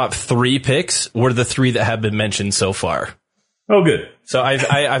 my top 3 picks were the 3 that have been mentioned so far. Oh, good. So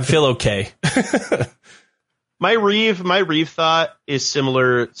I feel okay. My Reeve thought is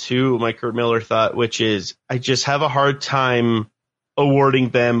similar to my Kurt Miller thought, which is I just have a hard time awarding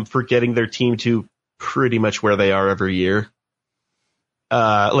them for getting their team to pretty much where they are every year.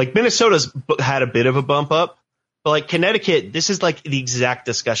 Like Minnesota's had a bit of a bump up. But like Connecticut, this is like the exact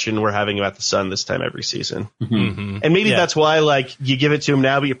discussion we're having about the Sun this time every season. Mm-hmm. And maybe that's why like you give it to him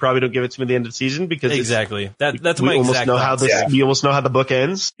now, but you probably don't give it to him at the end of the season because exactly that's we my almost exact know how thoughts. we almost know how the book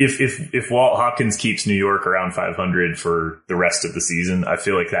ends. If Walt Hopkins keeps New York around 500 for the rest of the season, I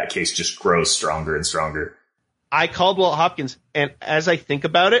feel like that case just grows stronger and stronger. I called Walt Hopkins, and as I think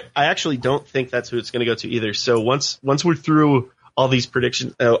about it, I actually don't think that's who it's going to go to either. So once we're through all these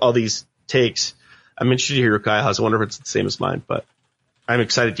predictions, all these takes, I'm interested to hear what Kyle has. I wonder if it's the same as mine, but I'm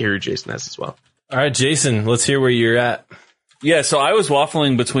excited to hear who Jason has as well. All right, Jason, let's hear where you're at. Yeah, so I was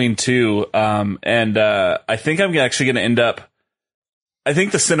waffling between 2, and I think I'm actually going to end up. I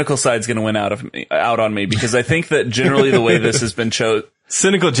think the cynical side's going to win out on me because I think that generally the way this has been chosen,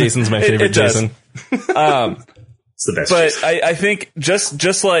 cynical Jason's my favorite. Jason. It's the best. But I think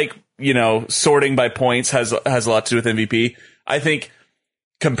just like sorting by points has a lot to do with MVP. I think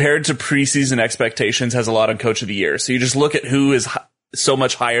compared to preseason expectations has a lot on Coach of the Year. So you just look at who is so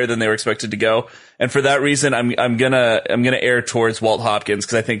much higher than they were expected to go, and for that reason, I'm gonna err towards Walt Hopkins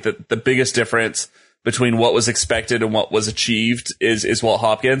because I think that the biggest difference between what was expected and what was achieved is Walt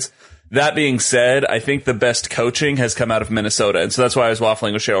Hopkins. That being said, I think the best coaching has come out of Minnesota, and so that's why I was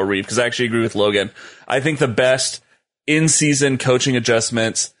waffling with Cheryl Reeve because I actually agree with Logan. I think the best in-season coaching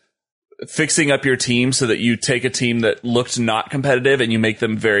adjustments, fixing up your team so that you take a team that looked not competitive and you make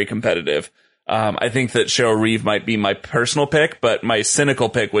them very competitive. I think that Cheryl Reeve might be my personal pick, but my cynical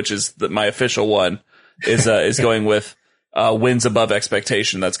pick, which is my official one, is going with wins above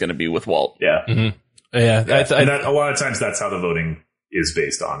expectation. That's going to be with Walt. Yeah. Mm-hmm. Yeah. And a lot of times that's how the voting is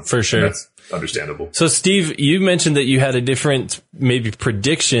based on. For sure. That's understandable. So Steve, you mentioned that you had a different maybe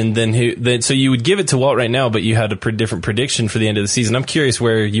prediction so you would give it to Walt right now, but you had a different prediction for the end of the season. I'm curious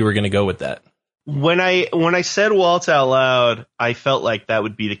where you were going to go with that. When I said Walt out loud, I felt like that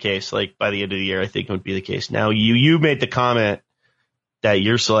would be the case. Like by the end of the year, I think it would be the case. Now you made the comment that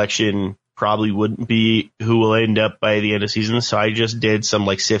your selection probably wouldn't be who will end up by the end of the season. So I just did some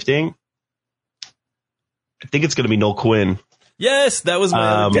like sifting. I think it's going to be Noel Quinn. Yes, that was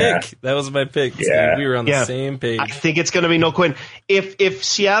my pick. Yeah. That was my pick. Yeah. We were on the same page. I think it's going to be Noel Quinn. If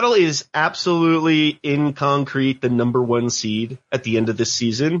Seattle is absolutely in concrete the number 1 seed at the end of this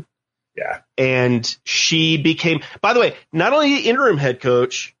season, and she became, by the way, not only the interim head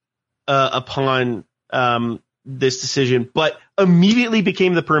coach upon this decision, but immediately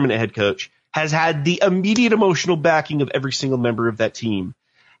became the permanent head coach, has had the immediate emotional backing of every single member of that team,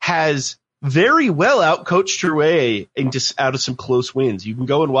 has very well outcoached her way out of some close wins. You can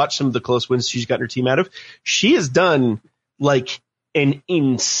go and watch some of the close wins she's gotten her team out of. She has done like an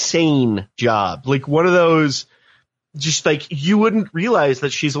insane job. Like one of those, just like you wouldn't realize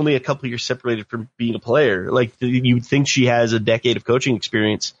that she's only a couple of years separated from being a player. Like you'd think she has a decade of coaching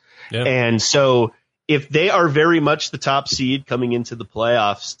experience. Yep. And so if they are very much the top seed coming into the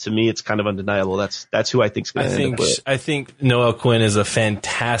playoffs, to me, it's kind of undeniable. That's who I think's going to end up with it. I think Noel Quinn is a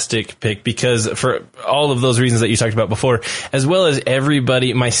fantastic pick because for all of those reasons that you talked about before, as well as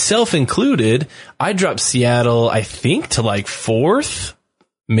everybody, myself included, I dropped Seattle, I think, to like 4th,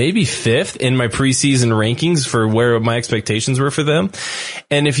 maybe 5th in my preseason rankings for where my expectations were for them.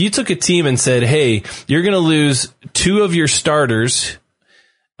 And if you took a team and said, hey, you're going to lose 2 of your starters,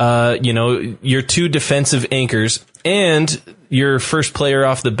 your 2 defensive anchors and your first player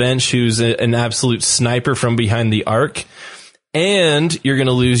off the bench who's an absolute sniper from behind the arc, and you're going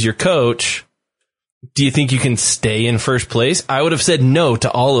to lose your coach. Do you think you can stay in first place? I would have said no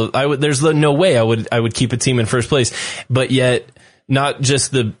to all of, there's no way I would keep a team in first place, but yet not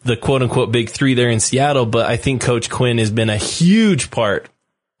just the quote unquote big 3 there in Seattle, but I think Coach Quinn has been a huge part,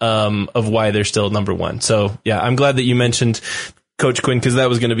 of why they're still number 1. So yeah, I'm glad that you mentioned Coach Quinn, because that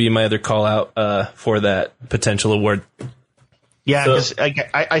was going to be my other call out for that potential award. Yeah, because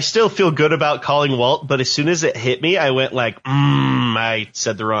I still feel good about calling Walt, but as soon as it hit me, I went like, I might have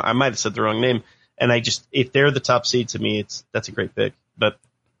said the wrong name, and if they're the top seed to me, that's a great pick. But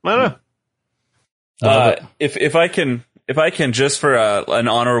I don't know. If I can if I can, just for an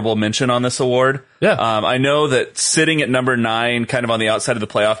honorable mention on this award. Yeah. I know that sitting at number 9, kind of on the outside of the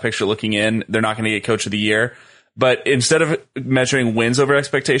playoff picture looking in, they're not going to get Coach of the Year. But instead of measuring wins over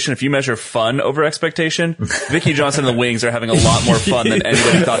expectation, if you measure fun over expectation, Vicky Johnson and the Wings are having a lot more fun than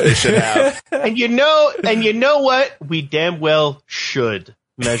anybody thought they should have. And you know what? We damn well should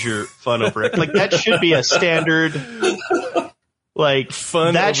measure fun over it. Like, that should be a standard. Like,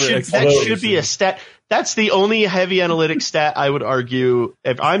 Fun that over should be a stat. That's the only heavy analytics stat I would argue.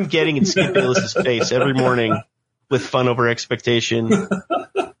 If I'm getting in Skip Bayless's face every morning with fun over expectation,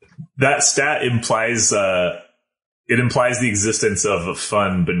 that stat implies it implies the existence of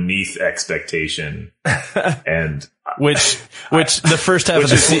fun beneath expectation, and which the first half of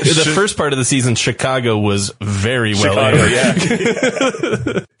the first part of the season, Chicago was very well.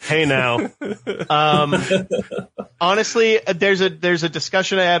 Yeah. Hey now, honestly, there's a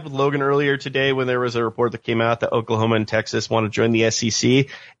discussion I had with Logan earlier today when there was a report that came out that Oklahoma and Texas want to join the SEC,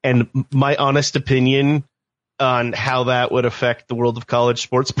 and my honest opinion on how that would affect the world of college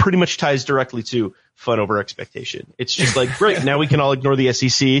sports pretty much ties directly to fun over expectation. It's just like, great, now we can all ignore the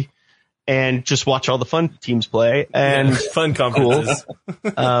SEC and just watch all the fun teams play and fun conferences.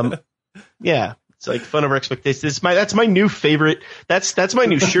 Cool. Yeah, it's like fun over expectation. That's my new favorite. That's my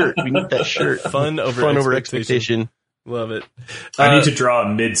new shirt. We need that shirt. Fun over expectation. Love it. I need to draw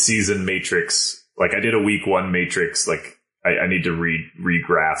a mid-season matrix. Like, I did a week 1 matrix. Like, I need to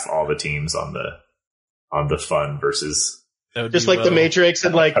regraph all the teams on the fun versus just like the Matrix,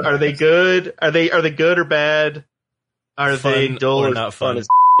 and like, are they good? Are they good or bad? Are fun they dull or not fun? as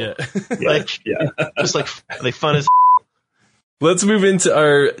Yeah. like, yeah. Just like, are they fun as Let's move into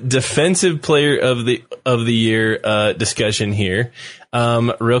our defensive player of the year discussion here.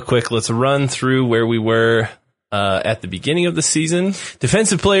 Real quick, let's run through where we were at the beginning of the season.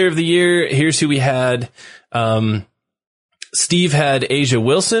 Defensive player of the year, here's who we had. Steve had Asia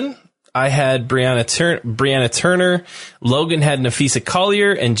Wilson. I had Brianna Turner. Logan had Nafisa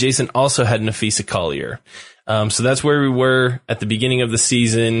Collier, and Jason also had Nafisa Collier. So that's where we were at the beginning of the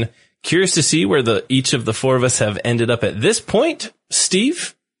season. Curious to see where each of the 4 of us have ended up at this point.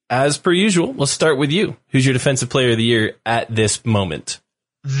 Steve, as per usual, we'll start with you. Who's your defensive player of the year at this moment?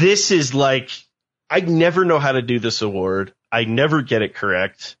 This is like, I never know how to do this award. I never get it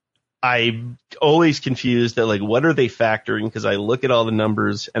correct. I'm always confused that, like, what are they factoring? Because I look at all the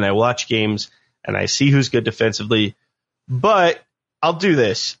numbers and I watch games and I see who's good defensively. But I'll do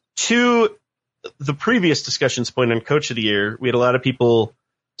this. To the previous discussion's point on Coach of the Year, we had a lot of people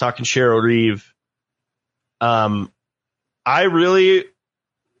talking Cheryl Reeve. I really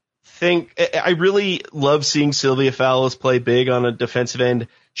love seeing Sylvia Fowles play big on a defensive end.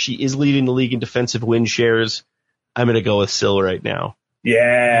 She is leading the league in defensive win shares. I'm going to go with Syl right now.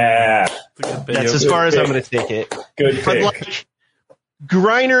 Yeah. That's as far as I'm going to take it. Good pick. But like,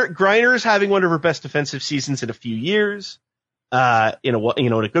 Griner is having one of her best defensive seasons in a few years. In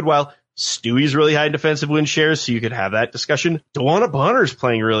a good while. Stewie's really high in defensive win shares, so you could have that discussion. DeWanna Bonner's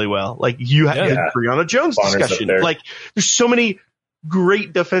playing really well. Like, you have Brianna Jones Bonner's discussion. Like, there's so many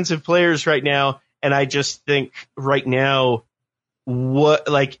great defensive players right now, and I just think right now,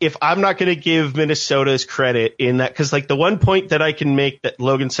 if I'm not going to give Minnesota's credit in that, because like the one point that I can make that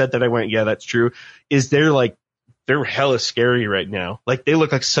Logan said that I went, yeah, that's true, is they're hella scary right now. Like, they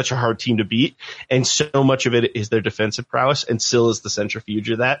look like such a hard team to beat, and so much of it is their defensive prowess, and Syl is the centrifuge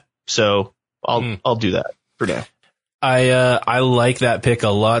of that. So I'll do that for now. I like that pick a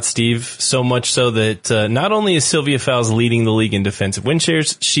lot, Steve. So much so that not only is Sylvia Fowles leading the league in defensive win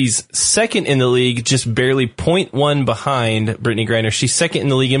shares, she's second in the league, just barely 0.1 behind Brittany Griner. She's second in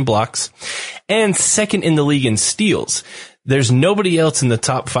the league in blocks and second in the league in steals. There's nobody else in the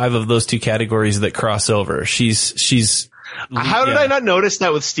top 5 of those 2 categories that cross over. She's. How did I not notice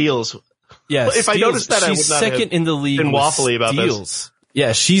that with steals? Yeah, well, if I noticed that, she's I would not second in the league. Been waffly about steals. This.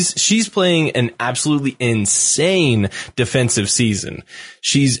 Yeah, she's playing an absolutely insane defensive season.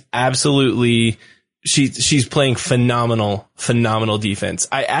 She's absolutely she's playing phenomenal defense.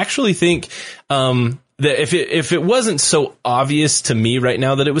 I actually think that if it wasn't so obvious to me right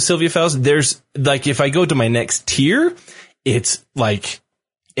now that it was Sylvia Fowles, there's like, if I go to my next tier, it's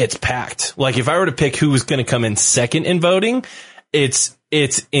packed. Like, if I were to pick who was going to come in second in voting, it's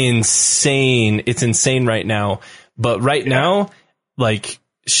insane. It's insane right now. But right now, like,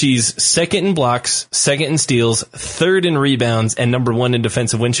 she's second in blocks, second in steals, third in rebounds, and number 1 in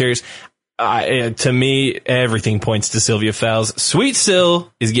defensive win shares. To me, everything points to Sylvia Fowles. Sweet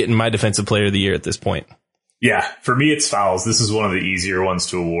Syl is getting my defensive player of the year at this point. Yeah, for me, it's Fowles. This is one of the easier ones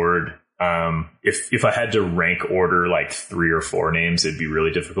to award. If I had to rank order like 3 or 4 names, it'd be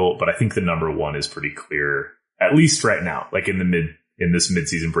really difficult, but I think the number 1 is pretty clear. at least right now, like in this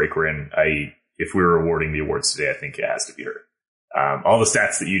midseason break we're in, if we were awarding the awards today, I think it has to be her. All the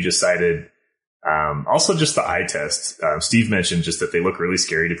stats that you just cited, also just the eye test. Steve mentioned just that they look really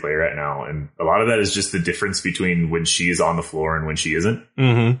scary to play right now. And a lot of that is just the difference between when she is on the floor and when she isn't.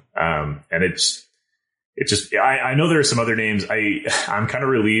 And I know there are some other names. I'm kind of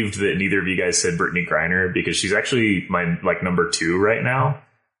relieved that neither of you guys said Brittany Griner, because she's actually my number 2 right now.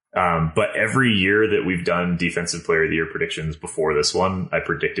 But every year that we've done Defensive Player of the Year predictions before this one, I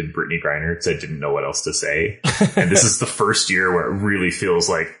predicted Brittany Griner because I didn't know what else to say. And this is the first year where it really feels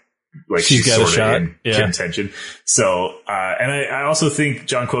like she's sort of in contention. So, and I also think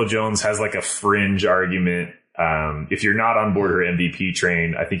Jonquel Jones has like a fringe argument. If you're not on board her MVP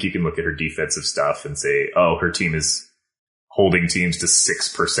train, I think you can look at her defensive stuff and say, oh, her team is holding teams to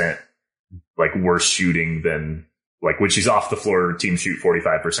 6%, like worse shooting than, like when she's off the floor, teams shoot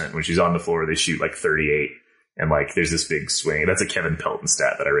 45%. When she's on the floor, they shoot like 38. And like, there's this big swing. That's a Kevin Pelton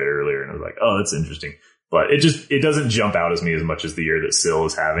stat that I read earlier. And I was like, oh, that's interesting. But it doesn't jump out as me as much as the year that Syl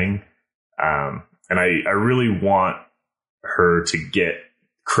is having. And I really want her to get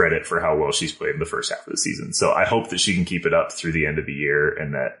credit for how well she's played in the first half of the season. So I hope that she can keep it up through the end of the year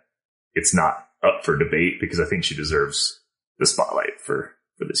and that it's not up for debate, because I think she deserves the spotlight for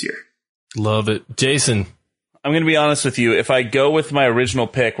this year. Love it. Jason. I'm going to be honest with you. If I go with my original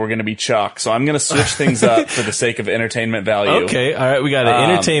pick, we're going to be chalk. So I'm going to switch things up for the sake of entertainment value. Okay. All right. We got an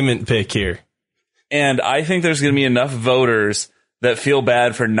entertainment pick here. And I think there's going to be enough voters that feel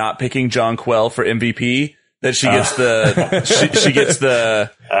bad for not picking Jonquel for MVP that she gets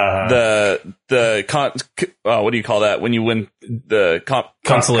what do you call that when you win the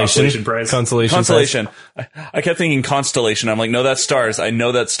consolation prize? Consolation. I kept thinking constellation. I'm like, no, that's stars. I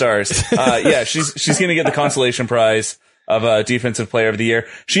know that's stars. Yeah, she's going to get the consolation prize of Defensive Player of the Year.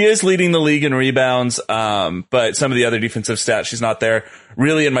 She is leading the league in rebounds, but some of the other defensive stats, she's not there.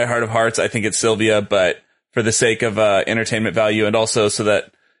 Really, in my heart of hearts, I think it's Sylvia, but for the sake of entertainment value, and also so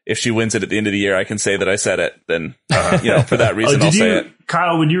that if she wins it at the end of the year, I can say that I said it. Then, for that reason, I'll say it.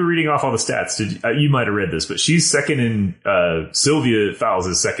 Kyle, when you were reading off all the stats, you might have read this, but she's second in Sylvia Fowles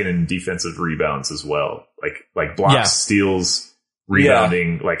is second in defensive rebounds as well. Like blocks, steals,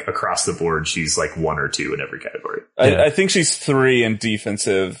 rebounding, like across the board. She's like 1 or 2 in every category. I think she's 3 in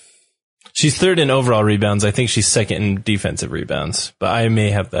defensive. She's 3rd in overall rebounds. I think she's 2nd in defensive rebounds, but I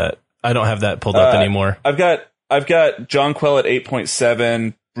may have that. I don't have that pulled up anymore. I've got Jonquel at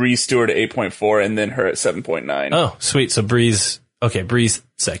 8.7. Breeze Stewart at 8.4, and then her at 7.9. Oh, sweet. So Breeze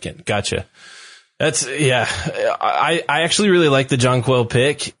 2nd. Gotcha. That's, I actually really like the Jonquel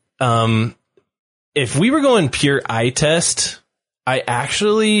pick. If we were going pure eye test, I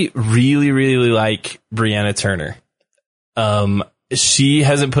actually really, really like Brianna Turner. She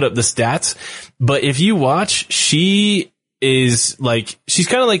hasn't put up the stats, but if you watch, she is like, she's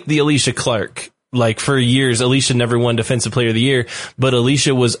kind of like the Alicia Clark. Like for years, Alicia never won Defensive Player of the Year, but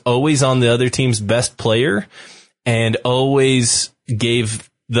Alicia was always on the other team's best player and always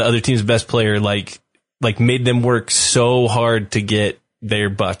gave the other team's best player, like made them work so hard to get their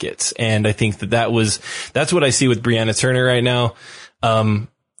buckets. And I think that's what I see with Brianna Turner right now.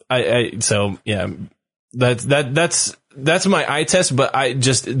 That's my eye test, but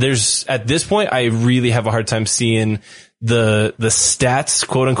at this point, I really have a hard time seeing the stats,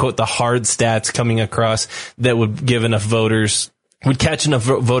 quote unquote, the hard stats coming across that would give enough voters, would catch enough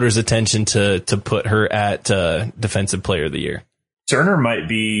voters' attention to put her at Defensive Player of the Year. Turner might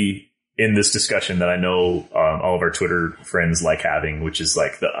be in this discussion that I know all of our Twitter friends like having, which is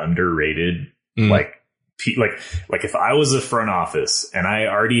like the underrated, like if I was a front office and I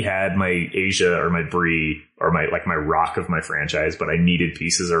already had my Asia or my Bree or my rock of my franchise, but I needed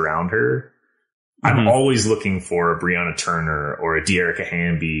pieces around her, I'm always looking for a Brianna Turner or a De'Erica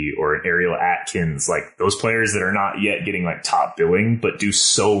Hamby or an Ariel Atkins, like those players that are not yet getting like top billing, but do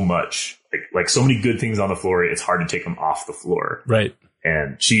so much, like so many good things on the floor. It's hard to take them off the floor. Right.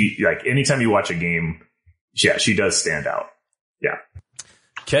 And she, like, anytime you watch a game, she does stand out. Yeah.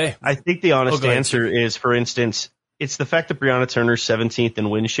 Okay. I think the honest answer is, for instance, it's the fact that Brianna Turner's 17th in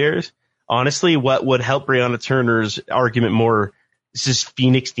win shares. Honestly, what would help Brianna Turner's argument more is just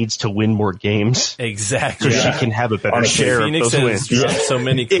Phoenix needs to win more games. Exactly. So she can have a better share Phoenix of those wins. So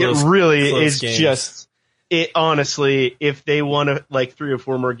many close, it really is games. Just, honestly, if they won like 3 or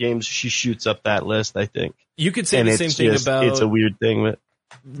 4 more games, she shoots up that list, I think. You could say the same thing about... It's a weird thing, but...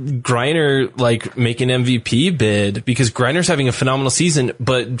 Griner, like, make an MVP bid because Griner's having a phenomenal season,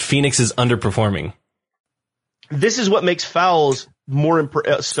 but Phoenix is underperforming. This is what makes Fowles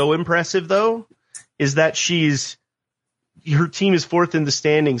so impressive, though, is that her team is 4th in the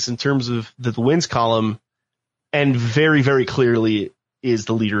standings in terms of the wins column, and very, very clearly is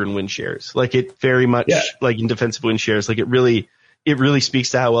the leader in win shares. Like it very much like in defensive win shares, like it really speaks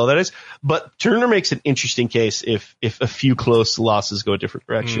to how well that is. But Turner makes an interesting case if a few close losses go a different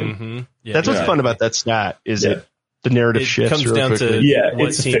direction. Mm-hmm. Yeah, that's what's fun about that stat is it the narrative shifts comes really down quickly. to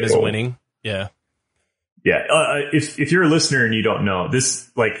what team is winning. Yeah. Yeah. If you're a listener and you don't know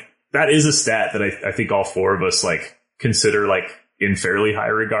this, like that is a stat that I think all four of us like consider like in fairly high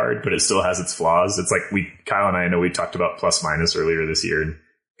regard, but it still has its flaws. It's like Kyle and I know we talked about plus minus earlier this year and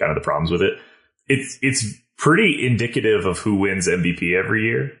kind of the problems with it. It's pretty indicative of who wins MVP every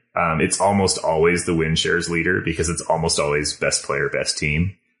year. It's almost always the win shares leader because it's almost always best player, best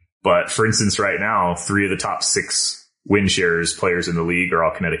team. But for instance, right now, 3 of the top 6 win shares players in the league are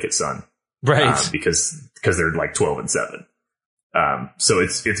all Connecticut Sun. Right. Because they're like 12-7. So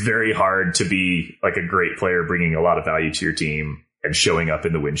it's very hard to be like a great player bringing a lot of value to your team and showing up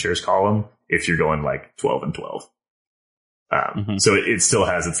in the win shares column if you're going like 12-12. So it still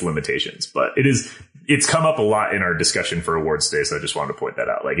has its limitations, but it's come up a lot in our discussion for awards today. So I just wanted to point that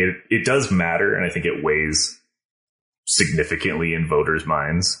out. Like it does matter. And I think it weighs significantly in voters'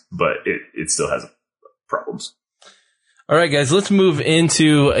 minds, but it still has problems. All right, guys, let's move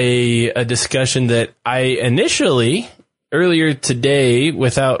into a discussion that I initially earlier today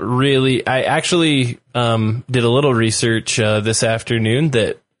I actually did a little research this afternoon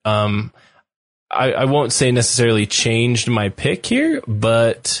that I won't say necessarily changed my pick here,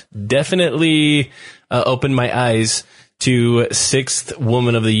 but definitely opened my eyes to 6th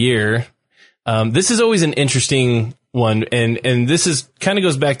Woman of the Year. This is always an interesting one, and this is kind of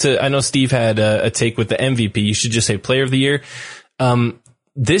goes back to, I know Steve had a take with the MVP. You should just say Player of the Year.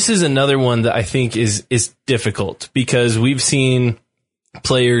 This is another one that I think is difficult because we've seen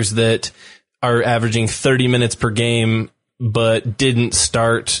players that are averaging 30 minutes per game, but didn't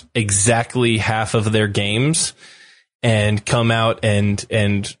start exactly half of their games and come out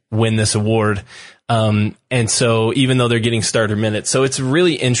and win this award. And so even though they're getting starter minutes, so it's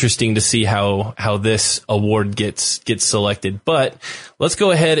really interesting to see how this award gets selected. But let's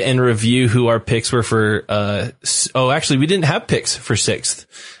go ahead and review who our picks were for, actually we didn't have picks for 6th,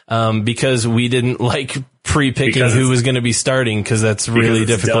 because we didn't like pre-picking who was going to be starting, because that's really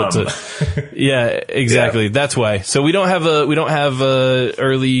difficult to. Yeah, exactly. Yeah. That's why. So we don't have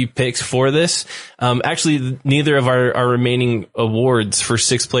early picks for this. Actually, neither of our remaining awards for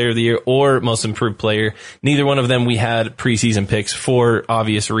 6th Player of the Year or Most Improved Player, neither one of them we had preseason picks for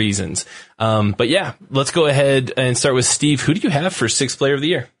obvious reasons. But yeah, let's go ahead and start with Steve. Who do you have for 6th Player of the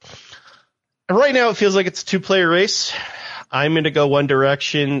Year? Right now, it feels like it's a 2-player race. I'm going to go one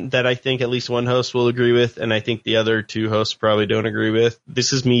direction that I think at least one host will agree with, and I think the other 2 hosts probably don't agree with.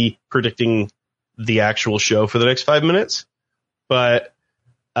 This is me predicting the actual show for the next 5 minutes. But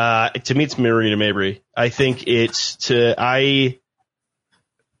to me, it's Marina Mabrey. I think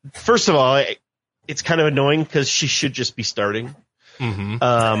first of all, it's kind of annoying because she should just be starting. Mm-hmm.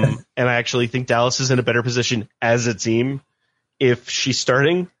 And I actually think Dallas is in a better position as a team if she's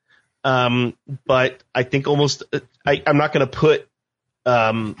starting. But I think I'm not going to put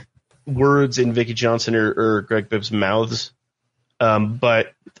words in Vicky Johnson or Greg Bibbs' mouths.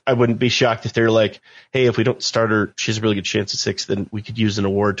 But I wouldn't be shocked if they're like, hey, if we don't start her, she has a really good chance at 6th, then we could use an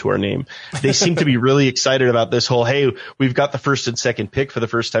award to our name. They seem to be really excited about this whole, hey, we've got the 1st and 2nd pick for the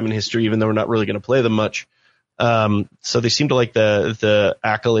first time in history, even though we're not really going to play them much. So they seem to like the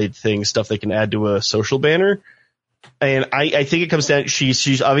accolade thing, stuff they can add to a social banner. And I think it comes down,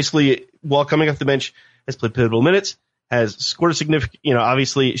 she's obviously, while coming off the bench, has played pivotal minutes, has scored a significant,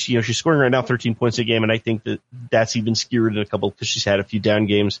 obviously, she's scoring right now 13 points a game, and I think that's even skewered in a couple, because she's had a few down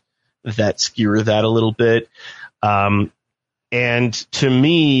games that skewer that a little bit. And to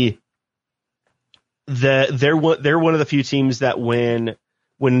me, they're one of the few teams that when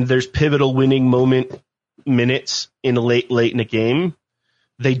there's pivotal winning moment minutes in late in a game,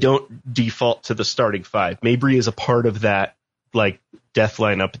 they don't default to the starting 5. Mabrey is a part of that, like, death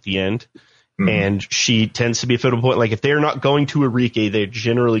lineup at the end. Mm-hmm. And she tends to be a pivotal point. Like, if they're not going to Enrique, they're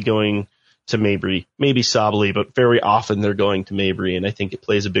generally going to Mabrey, maybe Sablé, but very often they're going to Mabrey. And I think it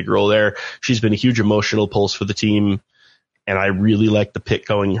plays a big role there. She's been a huge emotional pulse for the team. And I really like the pick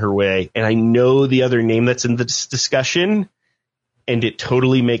going her way. And I know the other name that's in this discussion, and it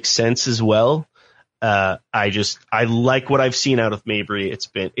totally makes sense as well. I like what I've seen out of Mabrey.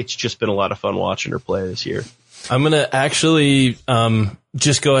 It's just been a lot of fun watching her play this year. I'm going to actually,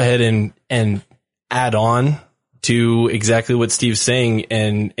 just go ahead and add on to exactly what Steve's saying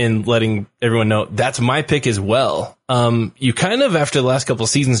and letting everyone know that's my pick as well. You kind of, after the last couple of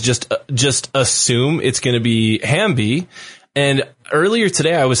seasons, just assume it's going to be Hamby. And earlier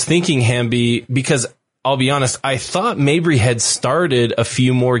today, I was thinking Hamby because I'll be honest, I thought Mabry had started a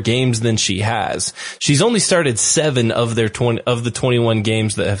few more games than she has. She's only started 7 of the 21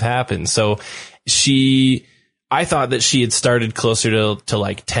 games that have happened. So I thought that she had started closer to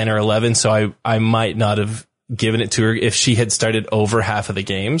like 10 or 11. So I might not have given it to her if she had started over half of the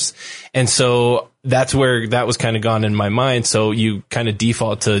games. And so that's where that was kind of gone in my mind. So you kind of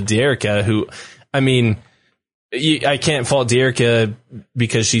default to Dearica, who, I mean, I can't fault Dearica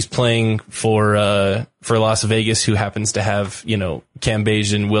because she's playing for Las Vegas, who happens to have,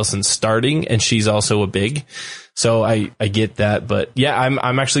 Cambage and Wilson starting, and she's also a big. So I get that. But yeah,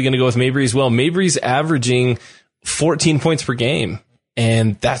 I'm actually going to go with Mabry as well. Mabry's averaging 14 points per game,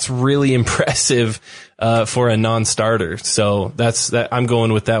 and that's really impressive for a non-starter. So I'm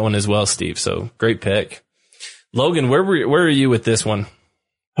going with that one as well, Steve. So great pick. Logan, where are you with this one?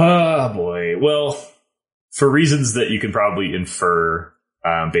 Oh boy. Well, for reasons that you can probably infer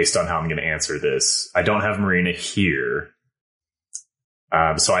based on how I'm going to answer this, I don't have Marina here.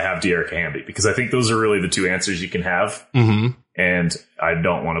 So I have Dearica Hamby, because I think those are really the two answers you can have. Mm-hmm. And I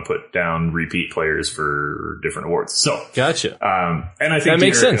don't want to put down repeat players for different awards. So gotcha. And I think that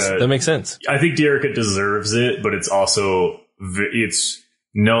makes sense. That makes sense. I think Dearica deserves it, but it's also,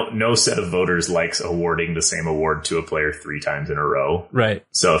 no set of voters likes awarding the same award to a player 3 times in a row. Right.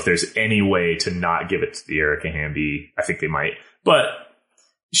 So if there's any way to not give it to Dearica Hamby, I think they might. But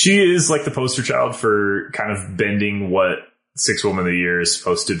she is like the poster child for kind of bending what Sixth Woman of the Year is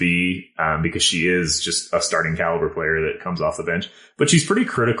supposed to be, because she is just a starting caliber player that comes off the bench. But she's pretty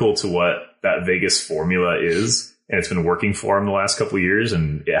critical to what that Vegas formula is, and it's been working for them the last couple of years,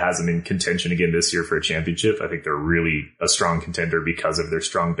 and it has them in contention again this year for a championship. I think they're really a strong contender because of their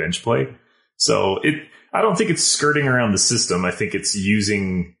strong bench play. So I don't think it's skirting around the system. I think it's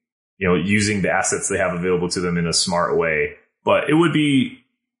using the assets they have available to them in a smart way. But it would be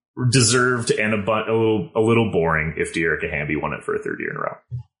deserved and a little boring if Dearica Hamby won it for a 3rd year in a row.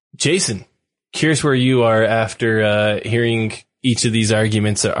 Jason, curious where you are after hearing each of these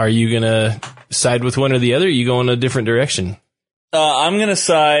arguments. Are you going to side with one or the other? Or are you going a different direction? I'm going to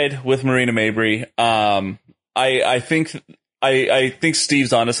side with Marina Mabry. I think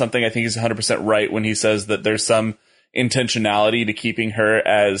Steve's onto something. I think he's 100% right when he says that there's some intentionality to keeping her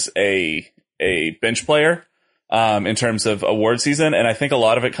as a bench player in terms of award season. And I think a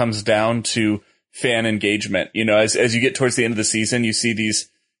lot of it comes down to fan engagement. As you get towards the end of the season, you see these,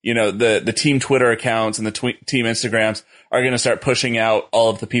 the team Twitter accounts and the team Instagrams are going to start pushing out all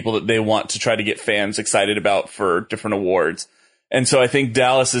of the people that they want to try to get fans excited about for different awards. And so I think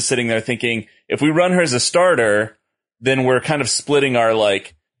Dallas is sitting there thinking, if we run her as a starter, then we're kind of splitting our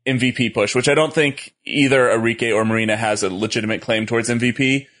MVP push, which I don't think either Arike or Marina has a legitimate claim towards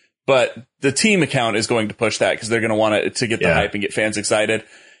MVP. But the team account is going to push that because they're going to want it to get the hype and get fans excited.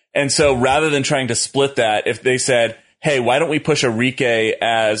 And so rather than trying to split that, if they said, hey, why don't we push Arike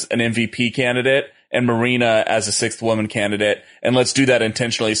as an MVP candidate and Marina as a 6th woman candidate, and let's do that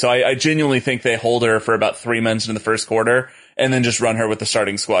intentionally. So I genuinely think they hold her for about 3 minutes in the first quarter and then just run her with the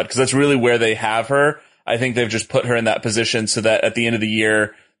starting squad, because that's really where they have her. I think they've just put her in that position so that at the end of the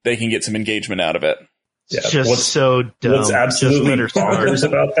year, they can get some engagement out of it. Yeah, so dumb. What's absolutely bonkers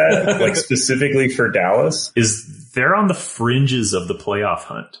about that, specifically for Dallas, is they're on the fringes of the playoff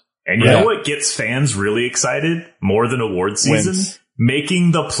hunt. And you know what gets fans really excited more than award season? Wins.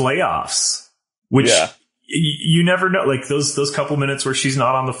 Making the playoffs, which you never know. Those couple minutes where she's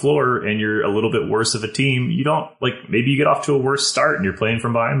not on the floor and you're a little bit worse of a team, you don't maybe you get off to a worse start and you're playing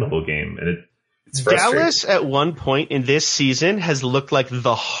from behind the whole game, and it's frustrating. Dallas at one point in this season has looked like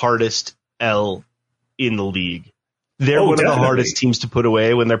the hardest L in the league. They're one of the hardest teams to put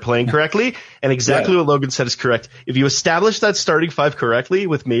away when they're playing correctly. And exactly what Logan said is correct. If you establish that starting 5 correctly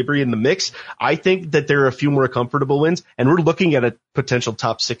with Mabry in the mix, I think that there are a few more comfortable wins. And we're looking at a potential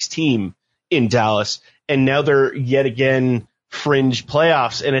top 6 team in Dallas. And now they're yet again fringe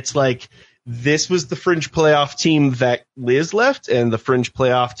playoffs. And it's like, this was the fringe playoff team that Liz left and the fringe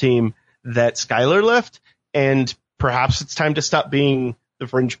playoff team that Skylar left. And perhaps it's time to stop being the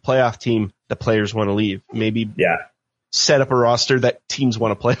fringe playoff team that players want to leave. Maybe set up a roster that teams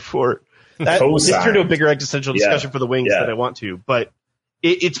want to play for. This turned to a bigger existential discussion for the Wings than I want to, but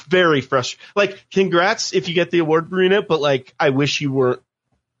it's very frustrating. Congrats if you get the award, Marina, but I wish you weren't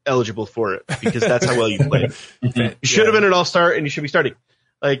eligible for it, because that's how well you played. You should have been an all-star and you should be starting.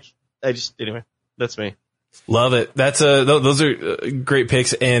 Anyway, that's me. Love it. Those are great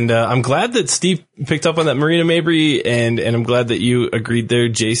picks, and I'm glad that Steve picked up on that Marina Mabry, and I'm glad that you agreed there,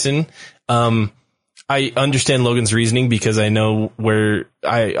 Jason. I understand Logan's reasoning because I know where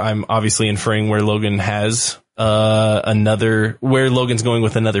I'm obviously inferring where Logan has where Logan's going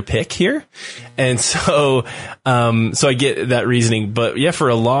with another pick here. And so I get that reasoning, but yeah, for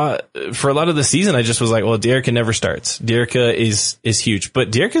a lot of the season, I just was like, well, Dearica never starts. Dearica is huge,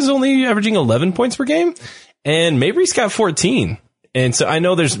 but Dearica's only averaging 11 points per game, and Mabry's got 14. And so I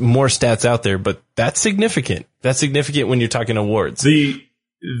know there's more stats out there, but that's significant. That's significant when you're talking awards.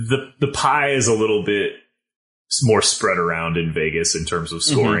 The pie is a little bit more spread around in Vegas in terms of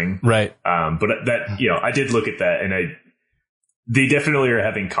scoring. Mm-hmm. Right. But that, I did look at that, and they definitely are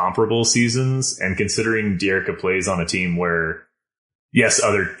having comparable seasons. And considering Dearica plays on a team where, yes,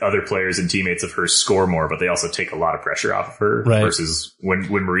 other players and teammates of hers score more, but they also take a lot of pressure off of her. Right. Versus when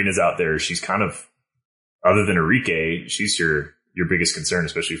Marina's out there, she's kind of, other than Enrique, she's your biggest concern,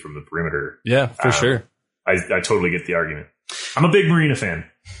 especially from the perimeter. Yeah, for sure. I totally get the argument. I'm a big Marina fan.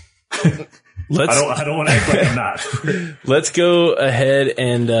 I don't want to act like I'm not. Let's go ahead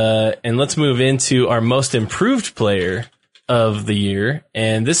and let's move into our most improved player of the year.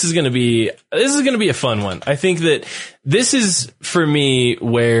 And this is going to be a fun one. I think that this is, for me,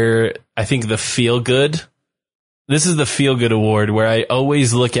 where I think this is the feel good award, where I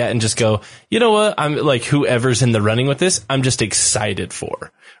always look at and just go, you know what? I'm like, whoever's in the running with this, I'm just excited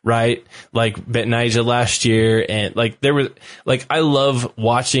for, right? Like Betnaija last year. And I love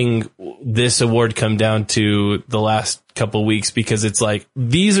watching this award come down to the last couple weeks, because it's like,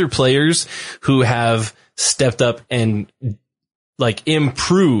 these are players who have stepped up and like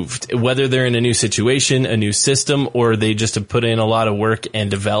improved, whether they're in a new situation, a new system, or they just have put in a lot of work and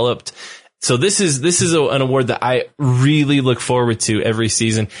developed. So this is an award that I really look forward to every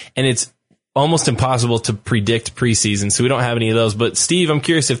season, and it's almost impossible to predict preseason, so we don't have any of those. But Steve, I'm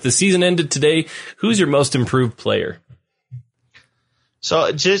curious, if the season ended today, who's your most improved player?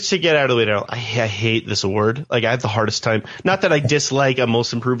 So just to get out of the way now, I hate this award. Like, I have the hardest time. Not that I dislike a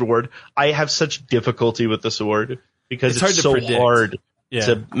most improved award. I have such difficult with this award because it's so hard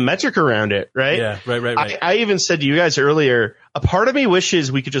to metric around it, right? Yeah, right. I even said to you guys earlier, a part of me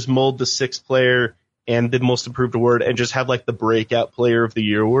wishes we could just mold the sixth player and the most improved award and just have like the breakout player of the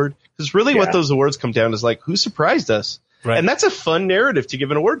year award. Because really what those awards come down is like, who surprised us? Right. And that's a fun narrative to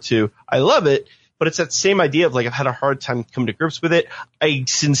give an award to. I love it. But it's that same idea of like, I've had a hard time coming to grips with it. I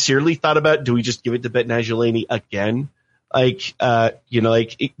sincerely thought about, do we just give it to Betnaija Laney again? Like,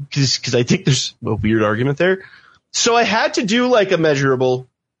 because I think there's a weird argument there. So I had to do like a measurable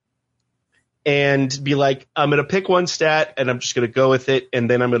and be like, I'm going to pick one stat and I'm just going to go with it. And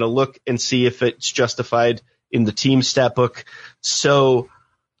then I'm going to look and see if it's justified in the team stat book. So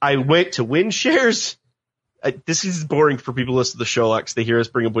I went to win shares. This is boring for people who listen to the show because they hear us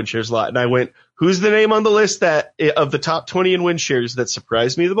bring up win shares a lot. And I went, who's the name on the list that of the top 20 in win shares that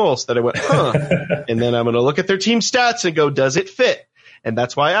surprised me the most? That I went, and then I'm going to look at their team stats and go, does it fit? And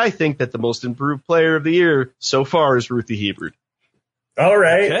that's why I think that the most improved player of the year so far is Ruthie Hebert. All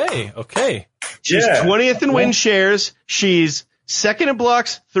right. Okay. She's 20th in win shares. She's second in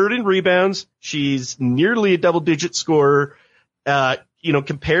blocks, third in rebounds. She's nearly a double-digit scorer.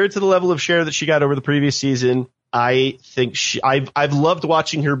 Compared to the level of share that she got over the previous season, I think I've loved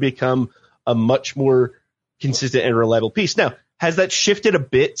watching her become a much more consistent and reliable piece. Now, has that shifted a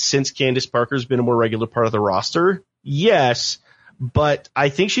bit since Candace Parker's been a more regular part of the roster? Yes. But I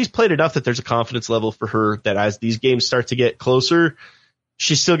think she's played enough that there's a confidence level for her that as these games start to get closer,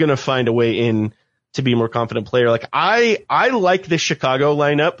 she's still going to find a way in to be a more confident player. Like I like this Chicago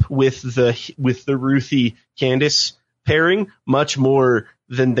lineup with the Ruthie Candace pairing much more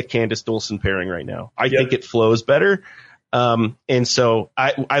than the Candace Dolson pairing right now. I think it flows better. And so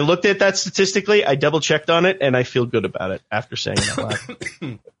I looked at that statistically, I double checked on it, and I feel good about it after saying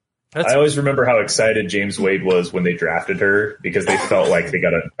that. I always remember how excited James Wade was when they drafted her because they felt like they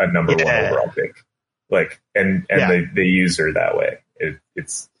got a number one overall pick. Like, and they use her that way.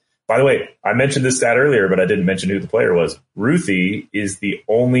 It's, by the way, I mentioned this stat earlier, but I didn't mention who the player was. Ruthie is the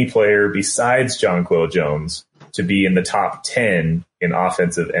only player besides Jonquel Jones to be in the top 10 in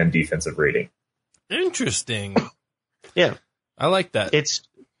offensive and defensive rating. Interesting. Yeah. I like that. It's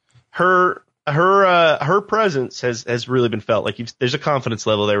her presence has really been felt. Like there's a confidence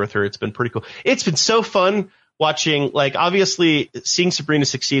level there with her. It's been pretty cool. It's been so fun watching, like, obviously seeing Sabrina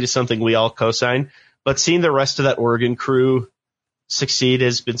succeed is something we all co-sign, but seeing the rest of that Oregon crew succeed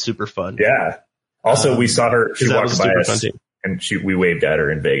has been super fun. Yeah. Also, we saw her, she walked by us and we waved at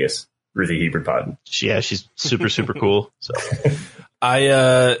her in Vegas. Ruthie Hebert pod. Yeah, she's super, super cool. So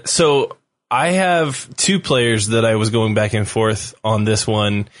I have two players that I was going back and forth on this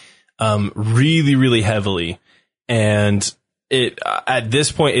one, really, really heavily. And at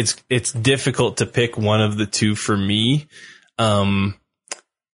this point, it's difficult to pick one of the two for me. And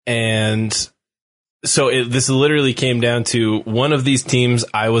this literally came down to one of these teams.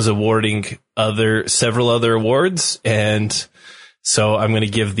 I was awarding several other awards, and so I'm going to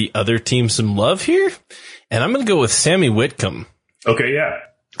give the other team some love here, and I'm going to go with Sammy Whitcomb. Okay, yeah.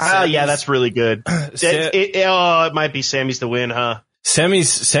 Yeah, that's really good. It might be Sammy's the win, huh?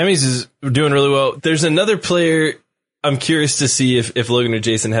 Sammy's is doing really well. There's another player. I'm curious to see if Logan or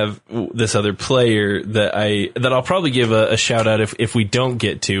Jason have this other player that I'll probably give a shout out if we don't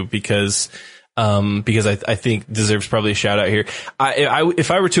get to, because I think deserves probably a shout out here.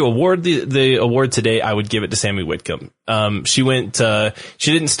 If I were to award the award today, I would give it to Sammy Whitcomb. She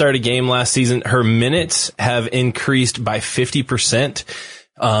didn't start a game last season. Her minutes have increased by 50%.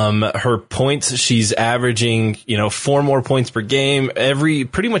 Her points, she's averaging, 4 more points per game.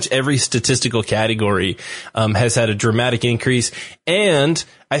 Pretty much every statistical category, has had a dramatic increase. And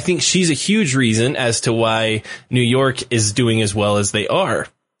I think she's a huge reason as to why New York is doing as well as they are.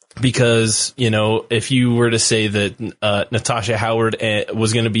 Because, if you were to say that, Natasha Howard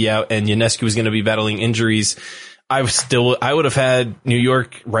was going to be out and Ionescu was going to be battling injuries, I would have had New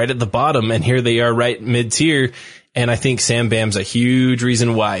York right at the bottom, and here they are right mid-tier. And I think Sam Bam's a huge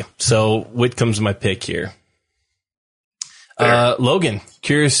reason why. So Whitcomb's my pick here. Logan,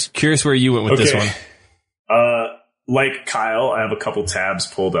 curious where you went with this one. Like Kyle, I have a couple tabs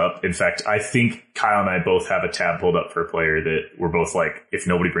pulled up. In fact, I think Kyle and I both have a tab pulled up for a player that we're both like, if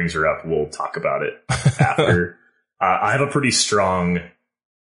nobody brings her up, we'll talk about it after. I have a pretty strong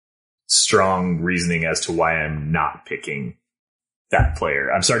reasoning as to why I'm not picking that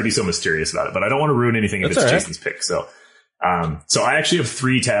player. I'm sorry to be so mysterious about it, but I don't want to ruin anything if it's Jason's pick. So I actually have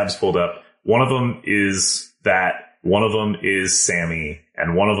 3 tabs pulled up. One of them is Sammy,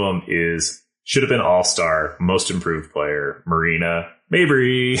 and one of them should have been all-star, most improved player, Marina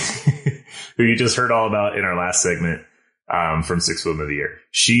Mabrey, who you just heard all about in our last segment, from 6th Woman of the Year.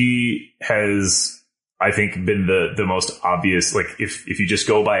 She has, I think, been the most obvious. Like, if you just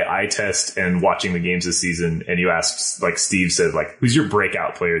go by eye test and watching the games this season, and you ask, like Steve said, like, who's your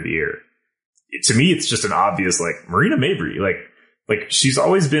breakout player of the year? To me, it's just an obvious, like, Marina Mabrey. Like she's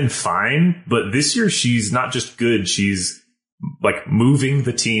always been fine, but this year she's not just good. She's like moving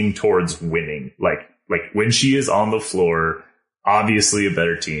the team towards winning. Like when she is on the floor, obviously a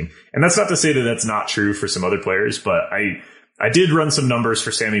better team. And that's not to say that that's not true for some other players, but I did run some numbers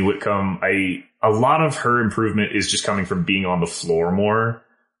for Sammy Whitcomb. A lot of her improvement is just coming from being on the floor more.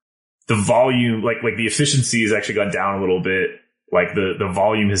 The volume, like the efficiency has actually gone down a little bit. Like the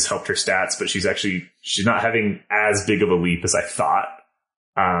volume has helped her stats, but she's not having as big of a leap as I thought.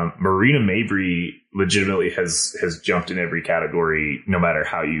 Marina Mabrey legitimately has jumped in every category, no matter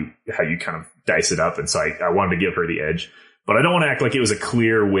how you kind of dice it up. And so I wanted to give her the edge, but I don't want to act like it was a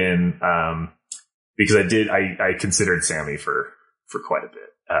clear win. Because I considered Sammy for quite a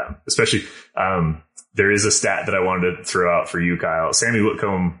bit. Especially, there is a stat that I wanted to throw out for you, Kyle. Sammy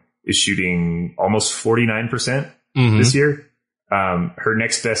Whitcomb is shooting almost 49% this year. Her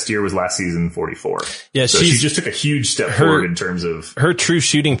next best year was last season, 44. Yeah, so she just took a huge step forward in terms of her true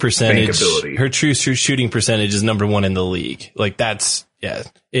shooting percentage. Bankability. Her true shooting percentage is number 1 in the league. Like it's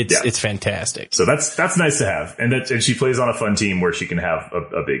fantastic. So that's nice to have, and she plays on a fun team where she can have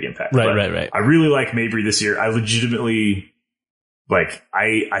a big impact. Right. I really like Mabrey this year. I legitimately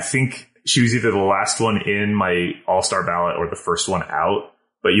I think she was either the last one in my All-Star ballot or the first one out.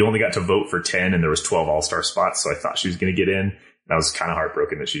 But you only got to vote for 10, and there was 12 All-Star spots, so I thought she was going to get in. And I was kind of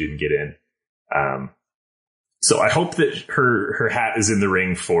heartbroken that she didn't get in. So I hope that her hat is in the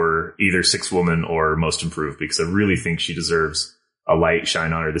ring for either 6th Woman or Most Improved, because I really think she deserves a light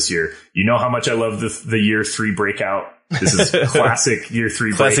shine on her this year. You know how much I love the year 3 breakout. This is classic year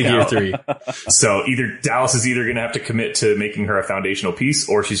 3 classic breakout. Year 3. So Dallas is either going to have to commit to making her a foundational piece,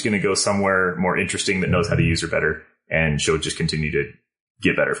 or she's going to go somewhere more interesting that knows how to use her better, and she'll just continue to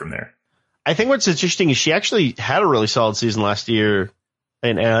get better from there. I think what's interesting is she actually had a really solid season last year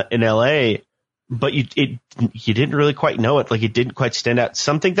in LA, but you didn't really quite know it. Like, it didn't quite stand out.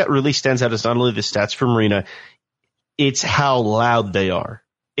 Something that really stands out is not only the stats for Marina, it's how loud they are.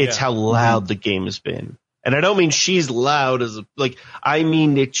 It's how loud the game has been. And I don't mean she's loud I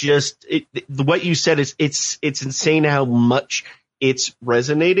mean, what you said is it's insane how much it's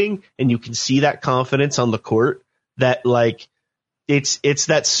resonating, and you can see that confidence on the court that it's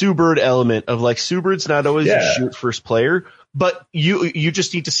that Sue Bird element of Sue Bird's not always a shoot first player, but you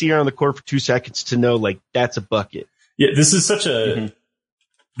just need to see her on the court for 2 seconds to know that's a bucket. Yeah, this is such a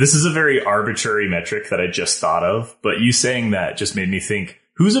this is a very arbitrary metric that I just thought of, but you saying that just made me think,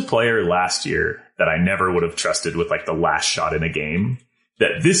 who's a player last year that I never would have trusted with the last shot in a game?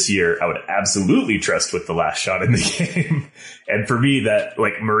 that this year I would absolutely trust with the last shot in the game. And for me, that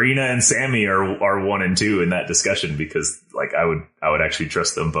like Marina and Sammy are 1 and 2 in that discussion, because like I would actually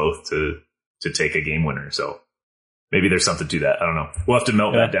trust them both to take a game winner. So maybe there's something to that. I don't know. We'll have to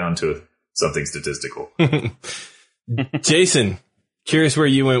melt that down to something statistical. Jason, curious where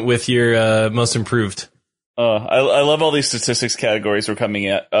you went with your most improved. I love all these statistics categories we're coming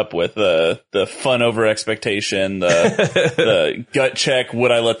up with. The fun over expectation, the gut check,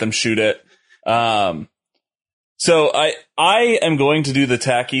 would I let them shoot it? So I am going to do the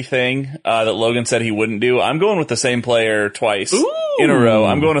tacky thing that Logan said he wouldn't do. I'm going with the same player twice in a row.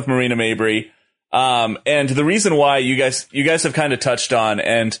 I'm going with Marina Mabry. And the reason why you guys have kind of touched on,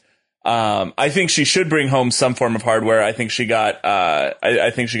 and I think she should bring home some form of hardware. I think she got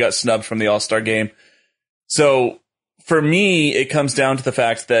I think she got snubbed from the All-Star game. So for me, it comes down to the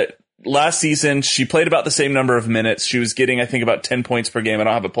fact that last season she played about the same number of minutes. She was getting, I think, about 10 points per game. I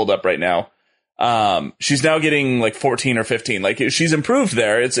don't have it pulled up right now. She's now getting like 14 or 15. Like, she's improved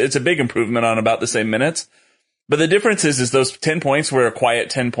there. It's a big improvement on about the same minutes. But the difference is those 10 points were a quiet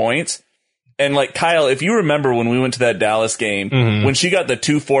 10 points. And like, Kyle, if you remember when we went to that Dallas game, when she got the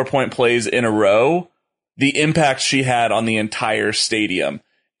 2 4-point plays in a row, the impact she had on the entire stadium.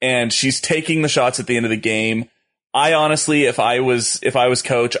 And she's taking the shots at the end of the game. I honestly, if I was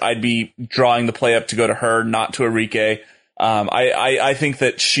coach, I'd be drawing the play up to go to her, not to Arike. I think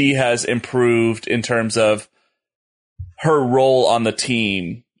that she has improved in terms of her role on the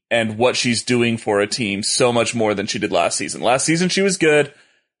team and what she's doing for a team so much more than she did last season. Last season she was good,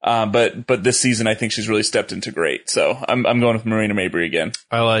 but this season I think she's really stepped into great. So I'm going with Marina Mabry again.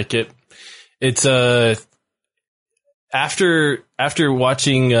 I like it. It's after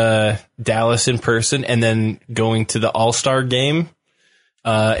watching Dallas in person and then going to the All-Star game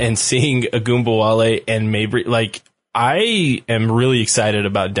and seeing Agumbawale and Mabry, like, I am really excited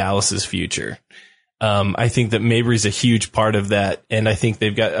about Dallas's future. I think that Mabry's a huge part of that, and I think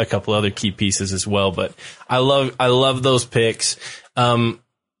they've got a couple other key pieces as well. But I love those picks.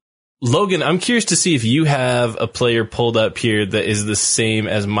 Logan, I'm curious to see if you have a player pulled up here that is the same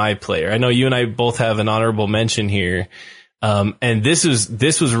as my player. I know you and I both have an honorable mention here. And this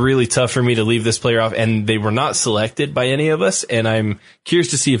was really tough for me to leave this player off, and they were not selected by any of us. And I'm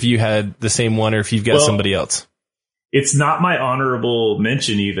curious to see if you had the same one or if you've got somebody else. It's not my honorable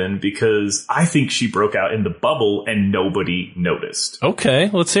mention even, because I think she broke out in the bubble and nobody noticed. Okay,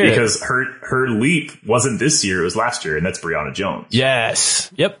 let's hear it. Because her leap wasn't this year, it was last year, and that's Brianna Jones. Yes.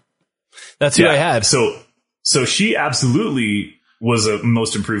 Yep. That's who I had. So she absolutely was a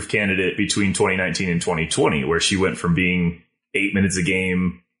most improved candidate between 2019 and 2020, where she went from being 8 minutes a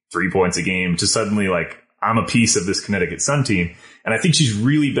game, 3 points a game, to suddenly like, I'm a piece of this Connecticut Sun team. And I think she's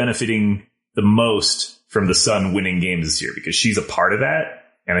really benefiting the most from the Sun winning games this year, because she's a part of that.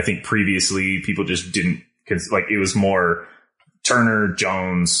 And I think previously people just didn't, like, it was more Turner,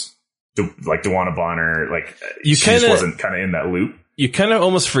 Jones, like DeWanna Bonner, like she just wasn't kind of in that loop. You kind of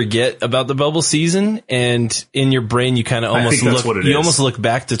almost forget about the bubble season, and in your brain, you kind of almost almost look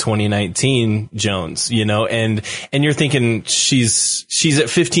back to 2019 Jones, you know, and you're thinking she's at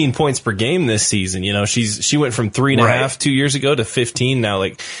 15 points per game this season. You know, she went from 3.5 2 years ago to 15 now.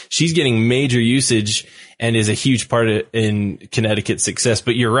 Like, she's getting major usage and is a huge part in Connecticut's success.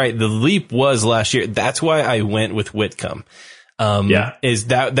 But you're right. The leap was last year. That's why I went with Whitcomb. Is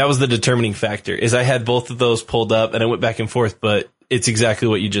that was the determining factor. Is I had both of those pulled up and I went back and forth, but it's exactly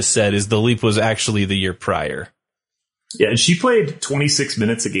what you just said, is the leap was actually the year prior. Yeah, and she played 26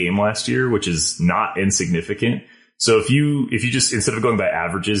 minutes a game last year, which is not insignificant. So if you just, instead of going by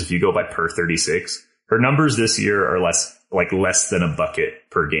averages, if you go by per 36, her numbers this year are less than a bucket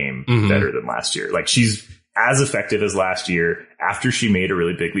per game better than last year. Like, she's as effective as last year after she made a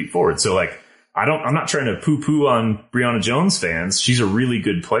really big leap forward. So like, I'm not trying to poo-poo on Brianna Jones fans. She's a really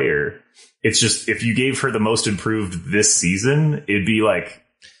good player. It's just, if you gave her the most improved this season, it'd be like,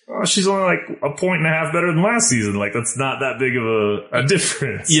 oh, she's only like 1.5 points better than last season. Like, that's not that big of a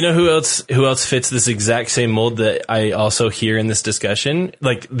difference. You know who else fits this exact same mold that I also hear in this discussion?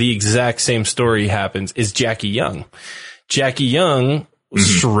 Like, the exact same story happens is Jackie Young. Jackie Young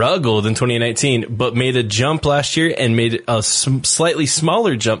struggled in 2019, but made a jump last year and made a slightly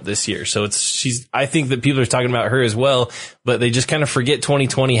smaller jump this year. So I think that people are talking about her as well, but they just kind of forget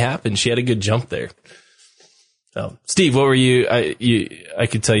 2020 happened. She had a good jump there. So, Steve, what were you? I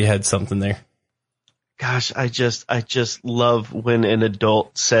could tell you had something there. Gosh, I just love when an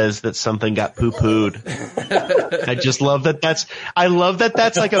adult says that something got poo-pooed. I just love that that's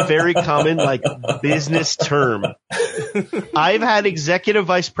like a very common like business term. I've had executive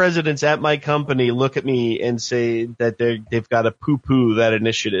vice presidents at my company look at me and say that they've got to poo-poo that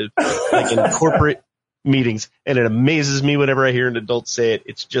initiative, like in corporate meetings, and it amazes me whenever I hear an adult say it.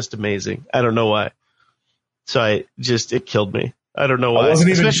 It's just amazing. I don't know why. So it killed me. I don't know why.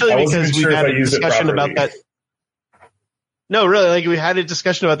 Especially because we've had a discussion about that. No, really, like we had a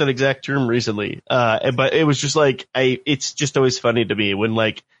discussion about that exact term recently. But it was just like, it's just always funny to me when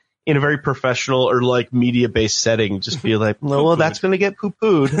like in a very professional or like media based setting, just be like, well, that's going to get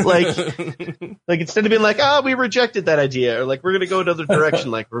poo-pooed. Like instead of being like, we rejected that idea, or like, we're going to go another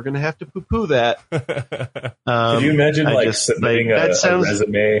direction. Like, we're going to have to poo-poo that. Can you imagine submitting a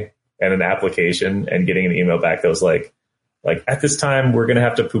resume and an application and getting an email back that was like, at this time, we're going to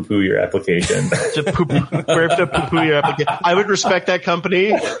have to poo-poo your application. We have to poo-poo your application. I would respect that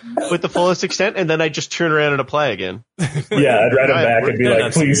company with the fullest extent, and then I just turn around and apply again. Yeah, I'd write them back and be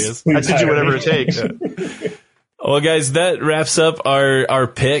like, please I send you whatever it takes. Well, guys, that wraps up our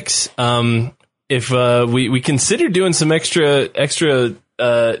picks. If we consider doing some extra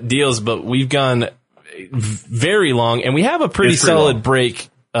deals, but we've gone very long, and we have a pretty solid break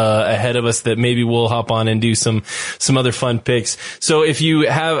ahead of us that maybe we'll hop on and do some other fun picks. So if you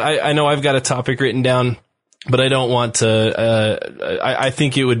have, I know I've got a topic written down, but I don't want to, I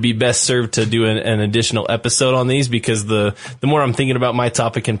think it would be best served to do an additional episode on these, because the more I'm thinking about my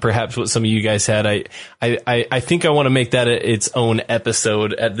topic and perhaps what some of you guys had, I think I want to make that its own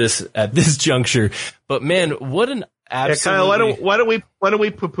episode at this juncture. But man, what an absolutely... Yeah, Kyle, why don't we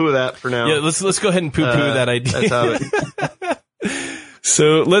poo-poo that for now? Yeah, let's go ahead and poo-poo that idea. That's how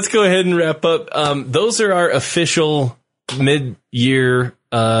So let's go ahead and wrap up. Those are our official mid-year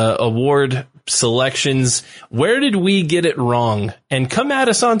award selections. Where did we get it wrong? And come at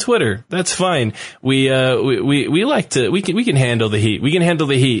us on Twitter. That's fine. We like to, we can handle the heat. We can handle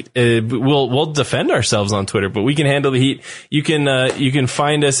the heat. We'll defend ourselves on Twitter, but we can handle the heat. You can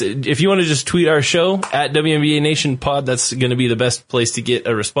find us if you want to just tweet our show at WNBA Nation Pod. That's going to be the best place to get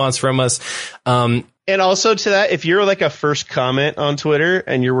a response from us. And also to that, if you're like a first comment on Twitter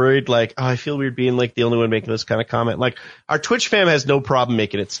and you're worried like, I feel weird being like the only one making this kind of comment, like our Twitch fam has no problem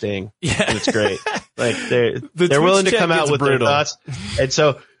making it sting. Yeah. And it's great. Like they're willing to come out with their thoughts. And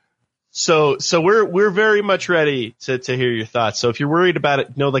so we're very much ready to hear your thoughts. So if you're worried about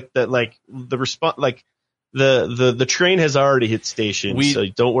it, know like that, like the response, like the train has already hit station. So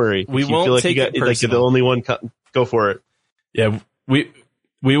don't worry. We won't feel like take it personal. Like you're the only one, go for it. Yeah.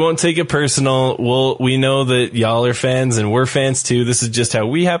 We won't take it personal. We know that y'all are fans and we're fans too. This is just how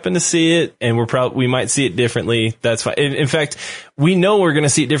we happen to see it, and we might see it differently. That's fine. In fact, we know we're going to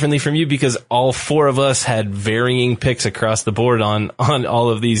see it differently from you, because all four of us had varying picks across the board on all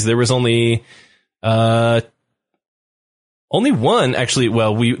of these. There was only one, actually.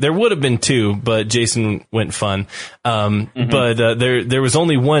 Well, there would have been two, but Jason went fun. But there was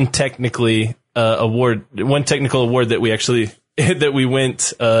only one technical award that we actually that we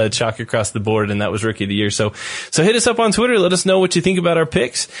went chalk across the board, and that was Rookie of the Year. So hit us up on Twitter. Let us know what you think about our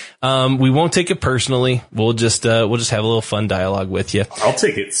picks. We won't take it personally. We'll just have a little fun dialogue with you. I'll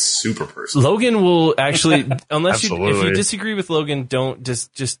take it super personal. Logan will actually, unless if you disagree with Logan, don't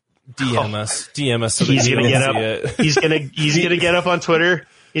just DM us. DM us. So he's gonna get up. He's gonna get up on Twitter.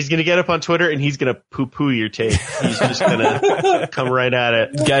 He's going to get up on Twitter and he's going to poo-poo your take. He's just going to come right at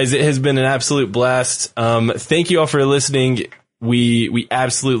it. Guys, it has been an absolute blast. Thank you all for listening. We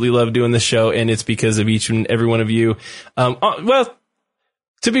absolutely love doing this show, and it's because of each and every one of you. Well,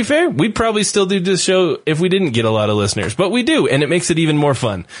 to be fair, we'd probably still do this show if we didn't get a lot of listeners, but we do, and it makes it even more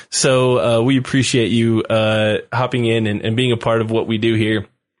fun. So we appreciate you hopping in and being a part of what we do here.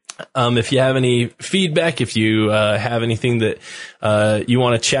 If you have any feedback, if you have anything that you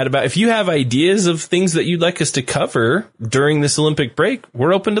want to chat about, if you have ideas of things that you'd like us to cover during this Olympic break,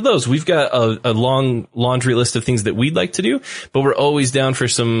 we're open to those. We've got a long laundry list of things that we'd like to do, but we're always down for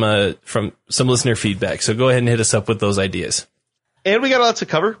some listener feedback. So go ahead and hit us up with those ideas. And we got a lot to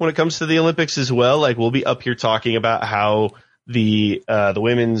cover when it comes to the Olympics as well. Like we'll be up here talking about how the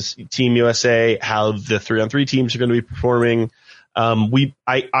women's team USA, how the 3-on-3 teams are going to be performing. I'm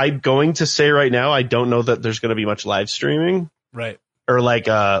going to say right now, I don't know that there's going to be much live streaming, right? Or like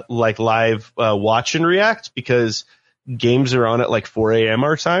live watch and react, because games are on at like 4 a.m.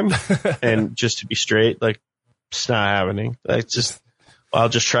 our time, and just to be straight, like it's not happening. I'll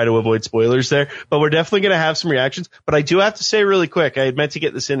just try to avoid spoilers there, but we're definitely going to have some reactions. But I do have to say really quick, I had meant to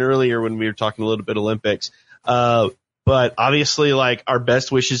get this in earlier when we were talking a little bit Olympics, but obviously, like our best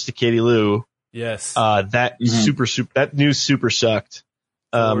wishes to Katie Lou. Yes. That news super sucked.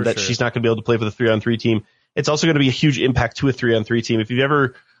 That she's not going to be able to play for the 3-on-3 team. It's also going to be a huge impact to a 3-on-3 team. If you've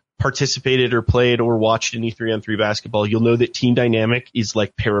ever participated or played or watched any 3-on-3 basketball, you'll know that team dynamic is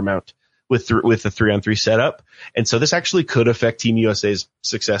like paramount with the 3-on-3 setup. And so this actually could affect Team USA's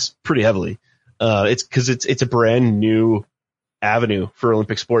success pretty heavily. It's a brand new avenue for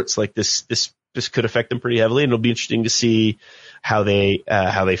Olympic sports. Like this could affect them pretty heavily, and it'll be interesting to see how they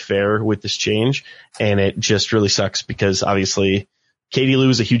fare with this change. And it just really sucks because obviously Katie Lou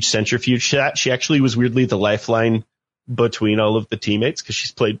is a huge centrifuge. She actually was weirdly the lifeline between all of the teammates because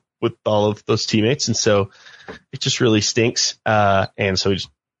she's played with all of those teammates. And so it just really stinks. And so just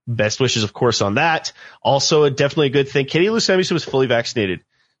best wishes, of course, on that. Also, definitely a good thing. Katie Lou Samuelson was fully vaccinated.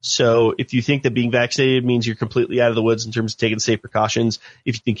 So if you think that being vaccinated means you're completely out of the woods in terms of taking safe precautions,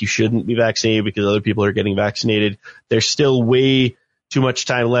 if you think you shouldn't be vaccinated because other people are getting vaccinated, there's still way too much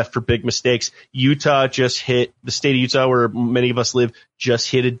time left for big mistakes. Utah just hit, the state of Utah where many of us live, just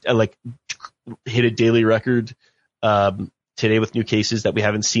hit a daily record today with new cases that we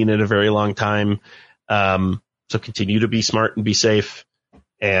haven't seen in a very long time. So continue to be smart and be safe.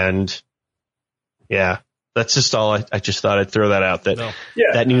 And yeah. That's just all. I just thought I'd throw that out.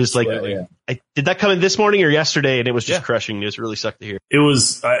 That news, did that come in this morning or yesterday? And it was just crushing news. It really sucked to hear. It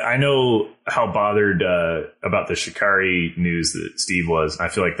was. I know how bothered about the Sha'Carri news that Steve was. I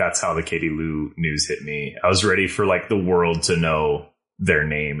feel like that's how the Katie Lou news hit me. I was ready for like the world to know their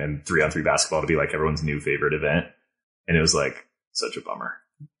name and 3-on-3 basketball to be like everyone's new favorite event, and it was like such a bummer.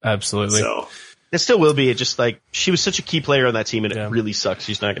 Absolutely. So. It still will be. It just like she was such a key player on that team, and it really sucks.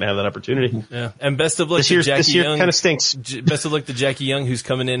 She's not going to have that opportunity. Yeah, and best of luck this to year. Jackie This year Young. kind of stinks. Best of luck to Jackie Young, who's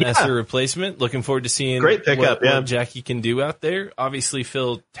coming in as her replacement. Looking forward to seeing great pickup. What Jackie can do out there. Obviously,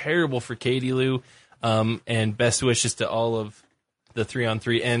 feel terrible for Katie Lou, and best wishes to all of the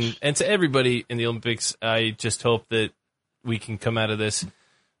 3-on-3 and to everybody in the Olympics. I just hope that we can come out of this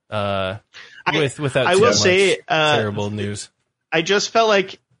without too much terrible news. I just felt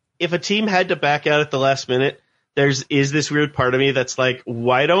like if a team had to back out at the last minute, is this weird part of me that's like,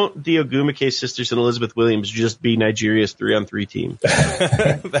 why don't the Ogumake sisters and Elizabeth Williams just be Nigeria's 3-on-3 team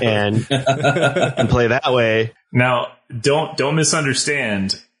and play that way? Now, don't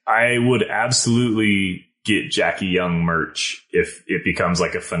misunderstand. I would absolutely get Jackie Young merch if it becomes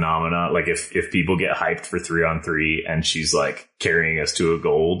like a phenomena. Like if people get hyped for 3-on-3 and she's like carrying us to a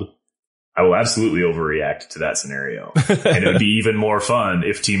gold. I will absolutely overreact to that scenario. And it would be even more fun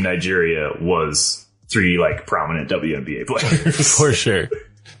if Team Nigeria was 3 like prominent WNBA players. For sure.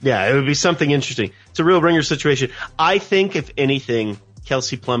 Yeah, it would be something interesting. It's a real ringer situation. I think if anything,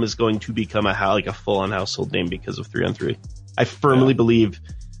 Kelsey Plum is going to become a full-on household name because of 3-on-3. I firmly believe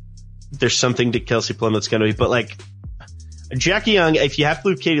there's something to Kelsey Plum that's going to be, but like Jackie Young, if you have to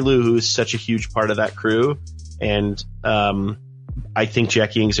believe Katie Lou, who is such a huge part of that crew, and I think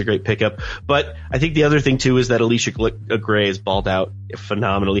Jackie Young is a great pickup. But I think the other thing, too, is that Alicia Gray has balled out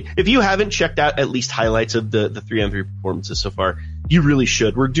phenomenally. If you haven't checked out at least highlights of the 3-on-3 performances so far, you really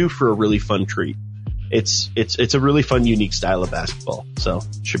should. We're due for a really fun treat. It's a really fun, unique style of basketball. So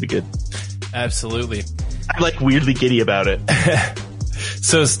it should be good. Absolutely. I'm like weirdly giddy about it.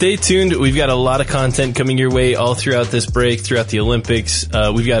 So stay tuned. We've got a lot of content coming your way all throughout this break, throughout the Olympics.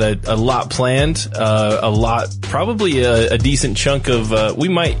 We've got a lot planned, probably a decent chunk of, we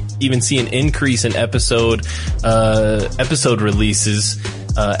might even see an increase in episode releases,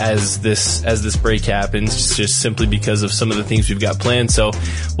 as this break happens, just simply because of some of the things we've got planned. So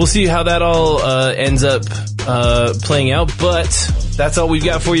we'll see how that all, ends up, playing out. But that's all we've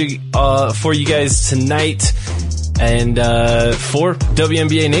got for you guys tonight. And for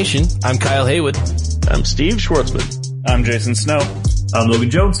WNBA Nation, I'm Kyle Haywood. I'm Steve Schwartzman. I'm Jason Snow. I'm Logan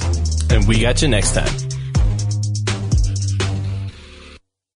Jones. And we got you next time.